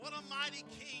 What a mighty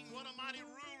King, what a mighty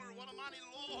ruler, what a mighty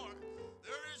Lord.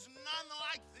 There is none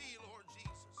like thee, Lord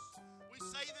Jesus. We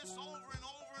say this over and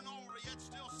over and over, yet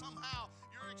still somehow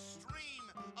your extreme,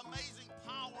 amazing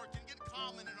power can get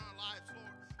common in our lives,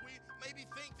 Lord. We maybe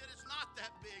think that it's not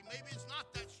that big, maybe it's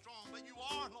not that strong, but you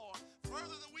are, Lord,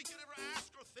 further than we could ever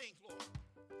ask or think, Lord.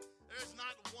 There's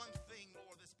not one thing,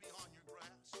 Lord, that's beyond your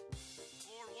grasp.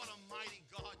 Lord, what a mighty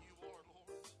God you are,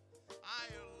 Lord. I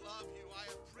love you. I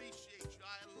appreciate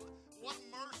you. What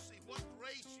mercy, what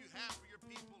grace you have for your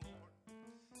people, Lord.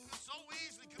 You so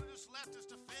easily could have just left us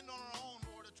to fend on our own,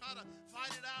 Lord, to try to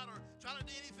fight it out or try to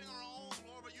do anything on our own,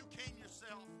 Lord, but you came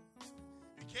yourself.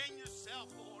 You came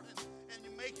yourself, Lord, and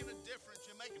you're making a difference.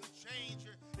 You're making a change.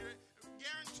 You're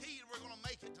guaranteed we're going to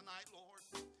make it tonight, Lord.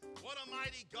 What a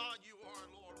mighty God you are,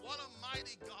 Lord. What a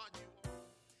mighty God you are.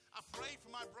 I pray for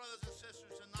my brothers and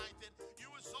sisters tonight that you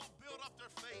would so build up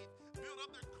their faith, build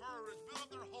up their courage, build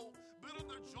up their hope, build up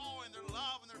their joy and their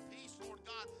love and their peace, Lord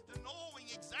God, to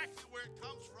knowing exactly where it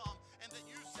comes from and that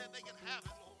you said they can have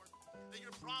it, Lord. That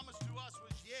your promise to us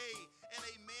was yea and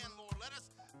amen, Lord. Let us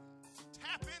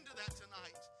tap into that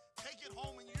tonight. Take it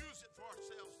home and use it for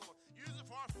ourselves, Lord. Use it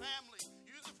for our family.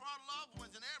 Use it for our loved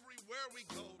ones and everywhere we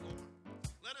go, Lord.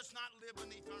 Let us not live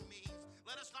beneath our means.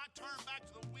 Let us not turn back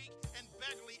to the weak and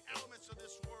beggarly elements of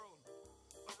this world.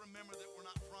 But remember that we're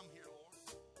not from here, Lord.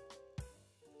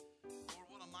 Lord,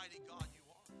 what a mighty God you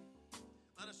are.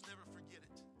 Let us never forget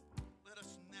it. Let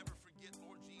us never forget,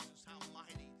 Lord Jesus, how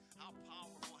mighty, how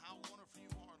powerful, how wonderful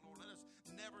you are, Lord. Let us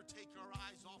never take our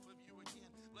eyes off of you again.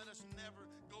 Let us never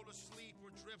go to sleep or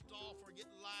drift off or get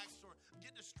lax or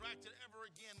get distracted ever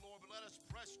again, Lord. But let us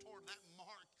press toward that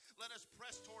mark. Let us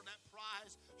press toward that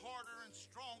prize harder and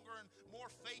stronger and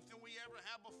more faith than we ever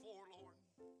have before, Lord.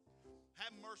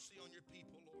 Have mercy on your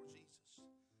people, Lord Jesus.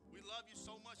 We love you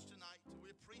so much tonight. We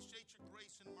appreciate your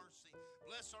grace and mercy.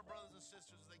 Bless our brothers and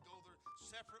sisters as they go their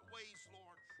separate ways,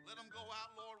 Lord. Let them go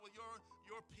out, Lord, with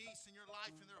your peace and your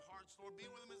life in their hearts, Lord. Be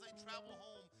with them as they travel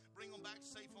home. Bring them back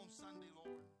safe on Sunday,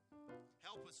 Lord.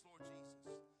 Help us, Lord Jesus.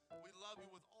 We love you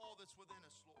with all that's within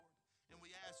us, Lord.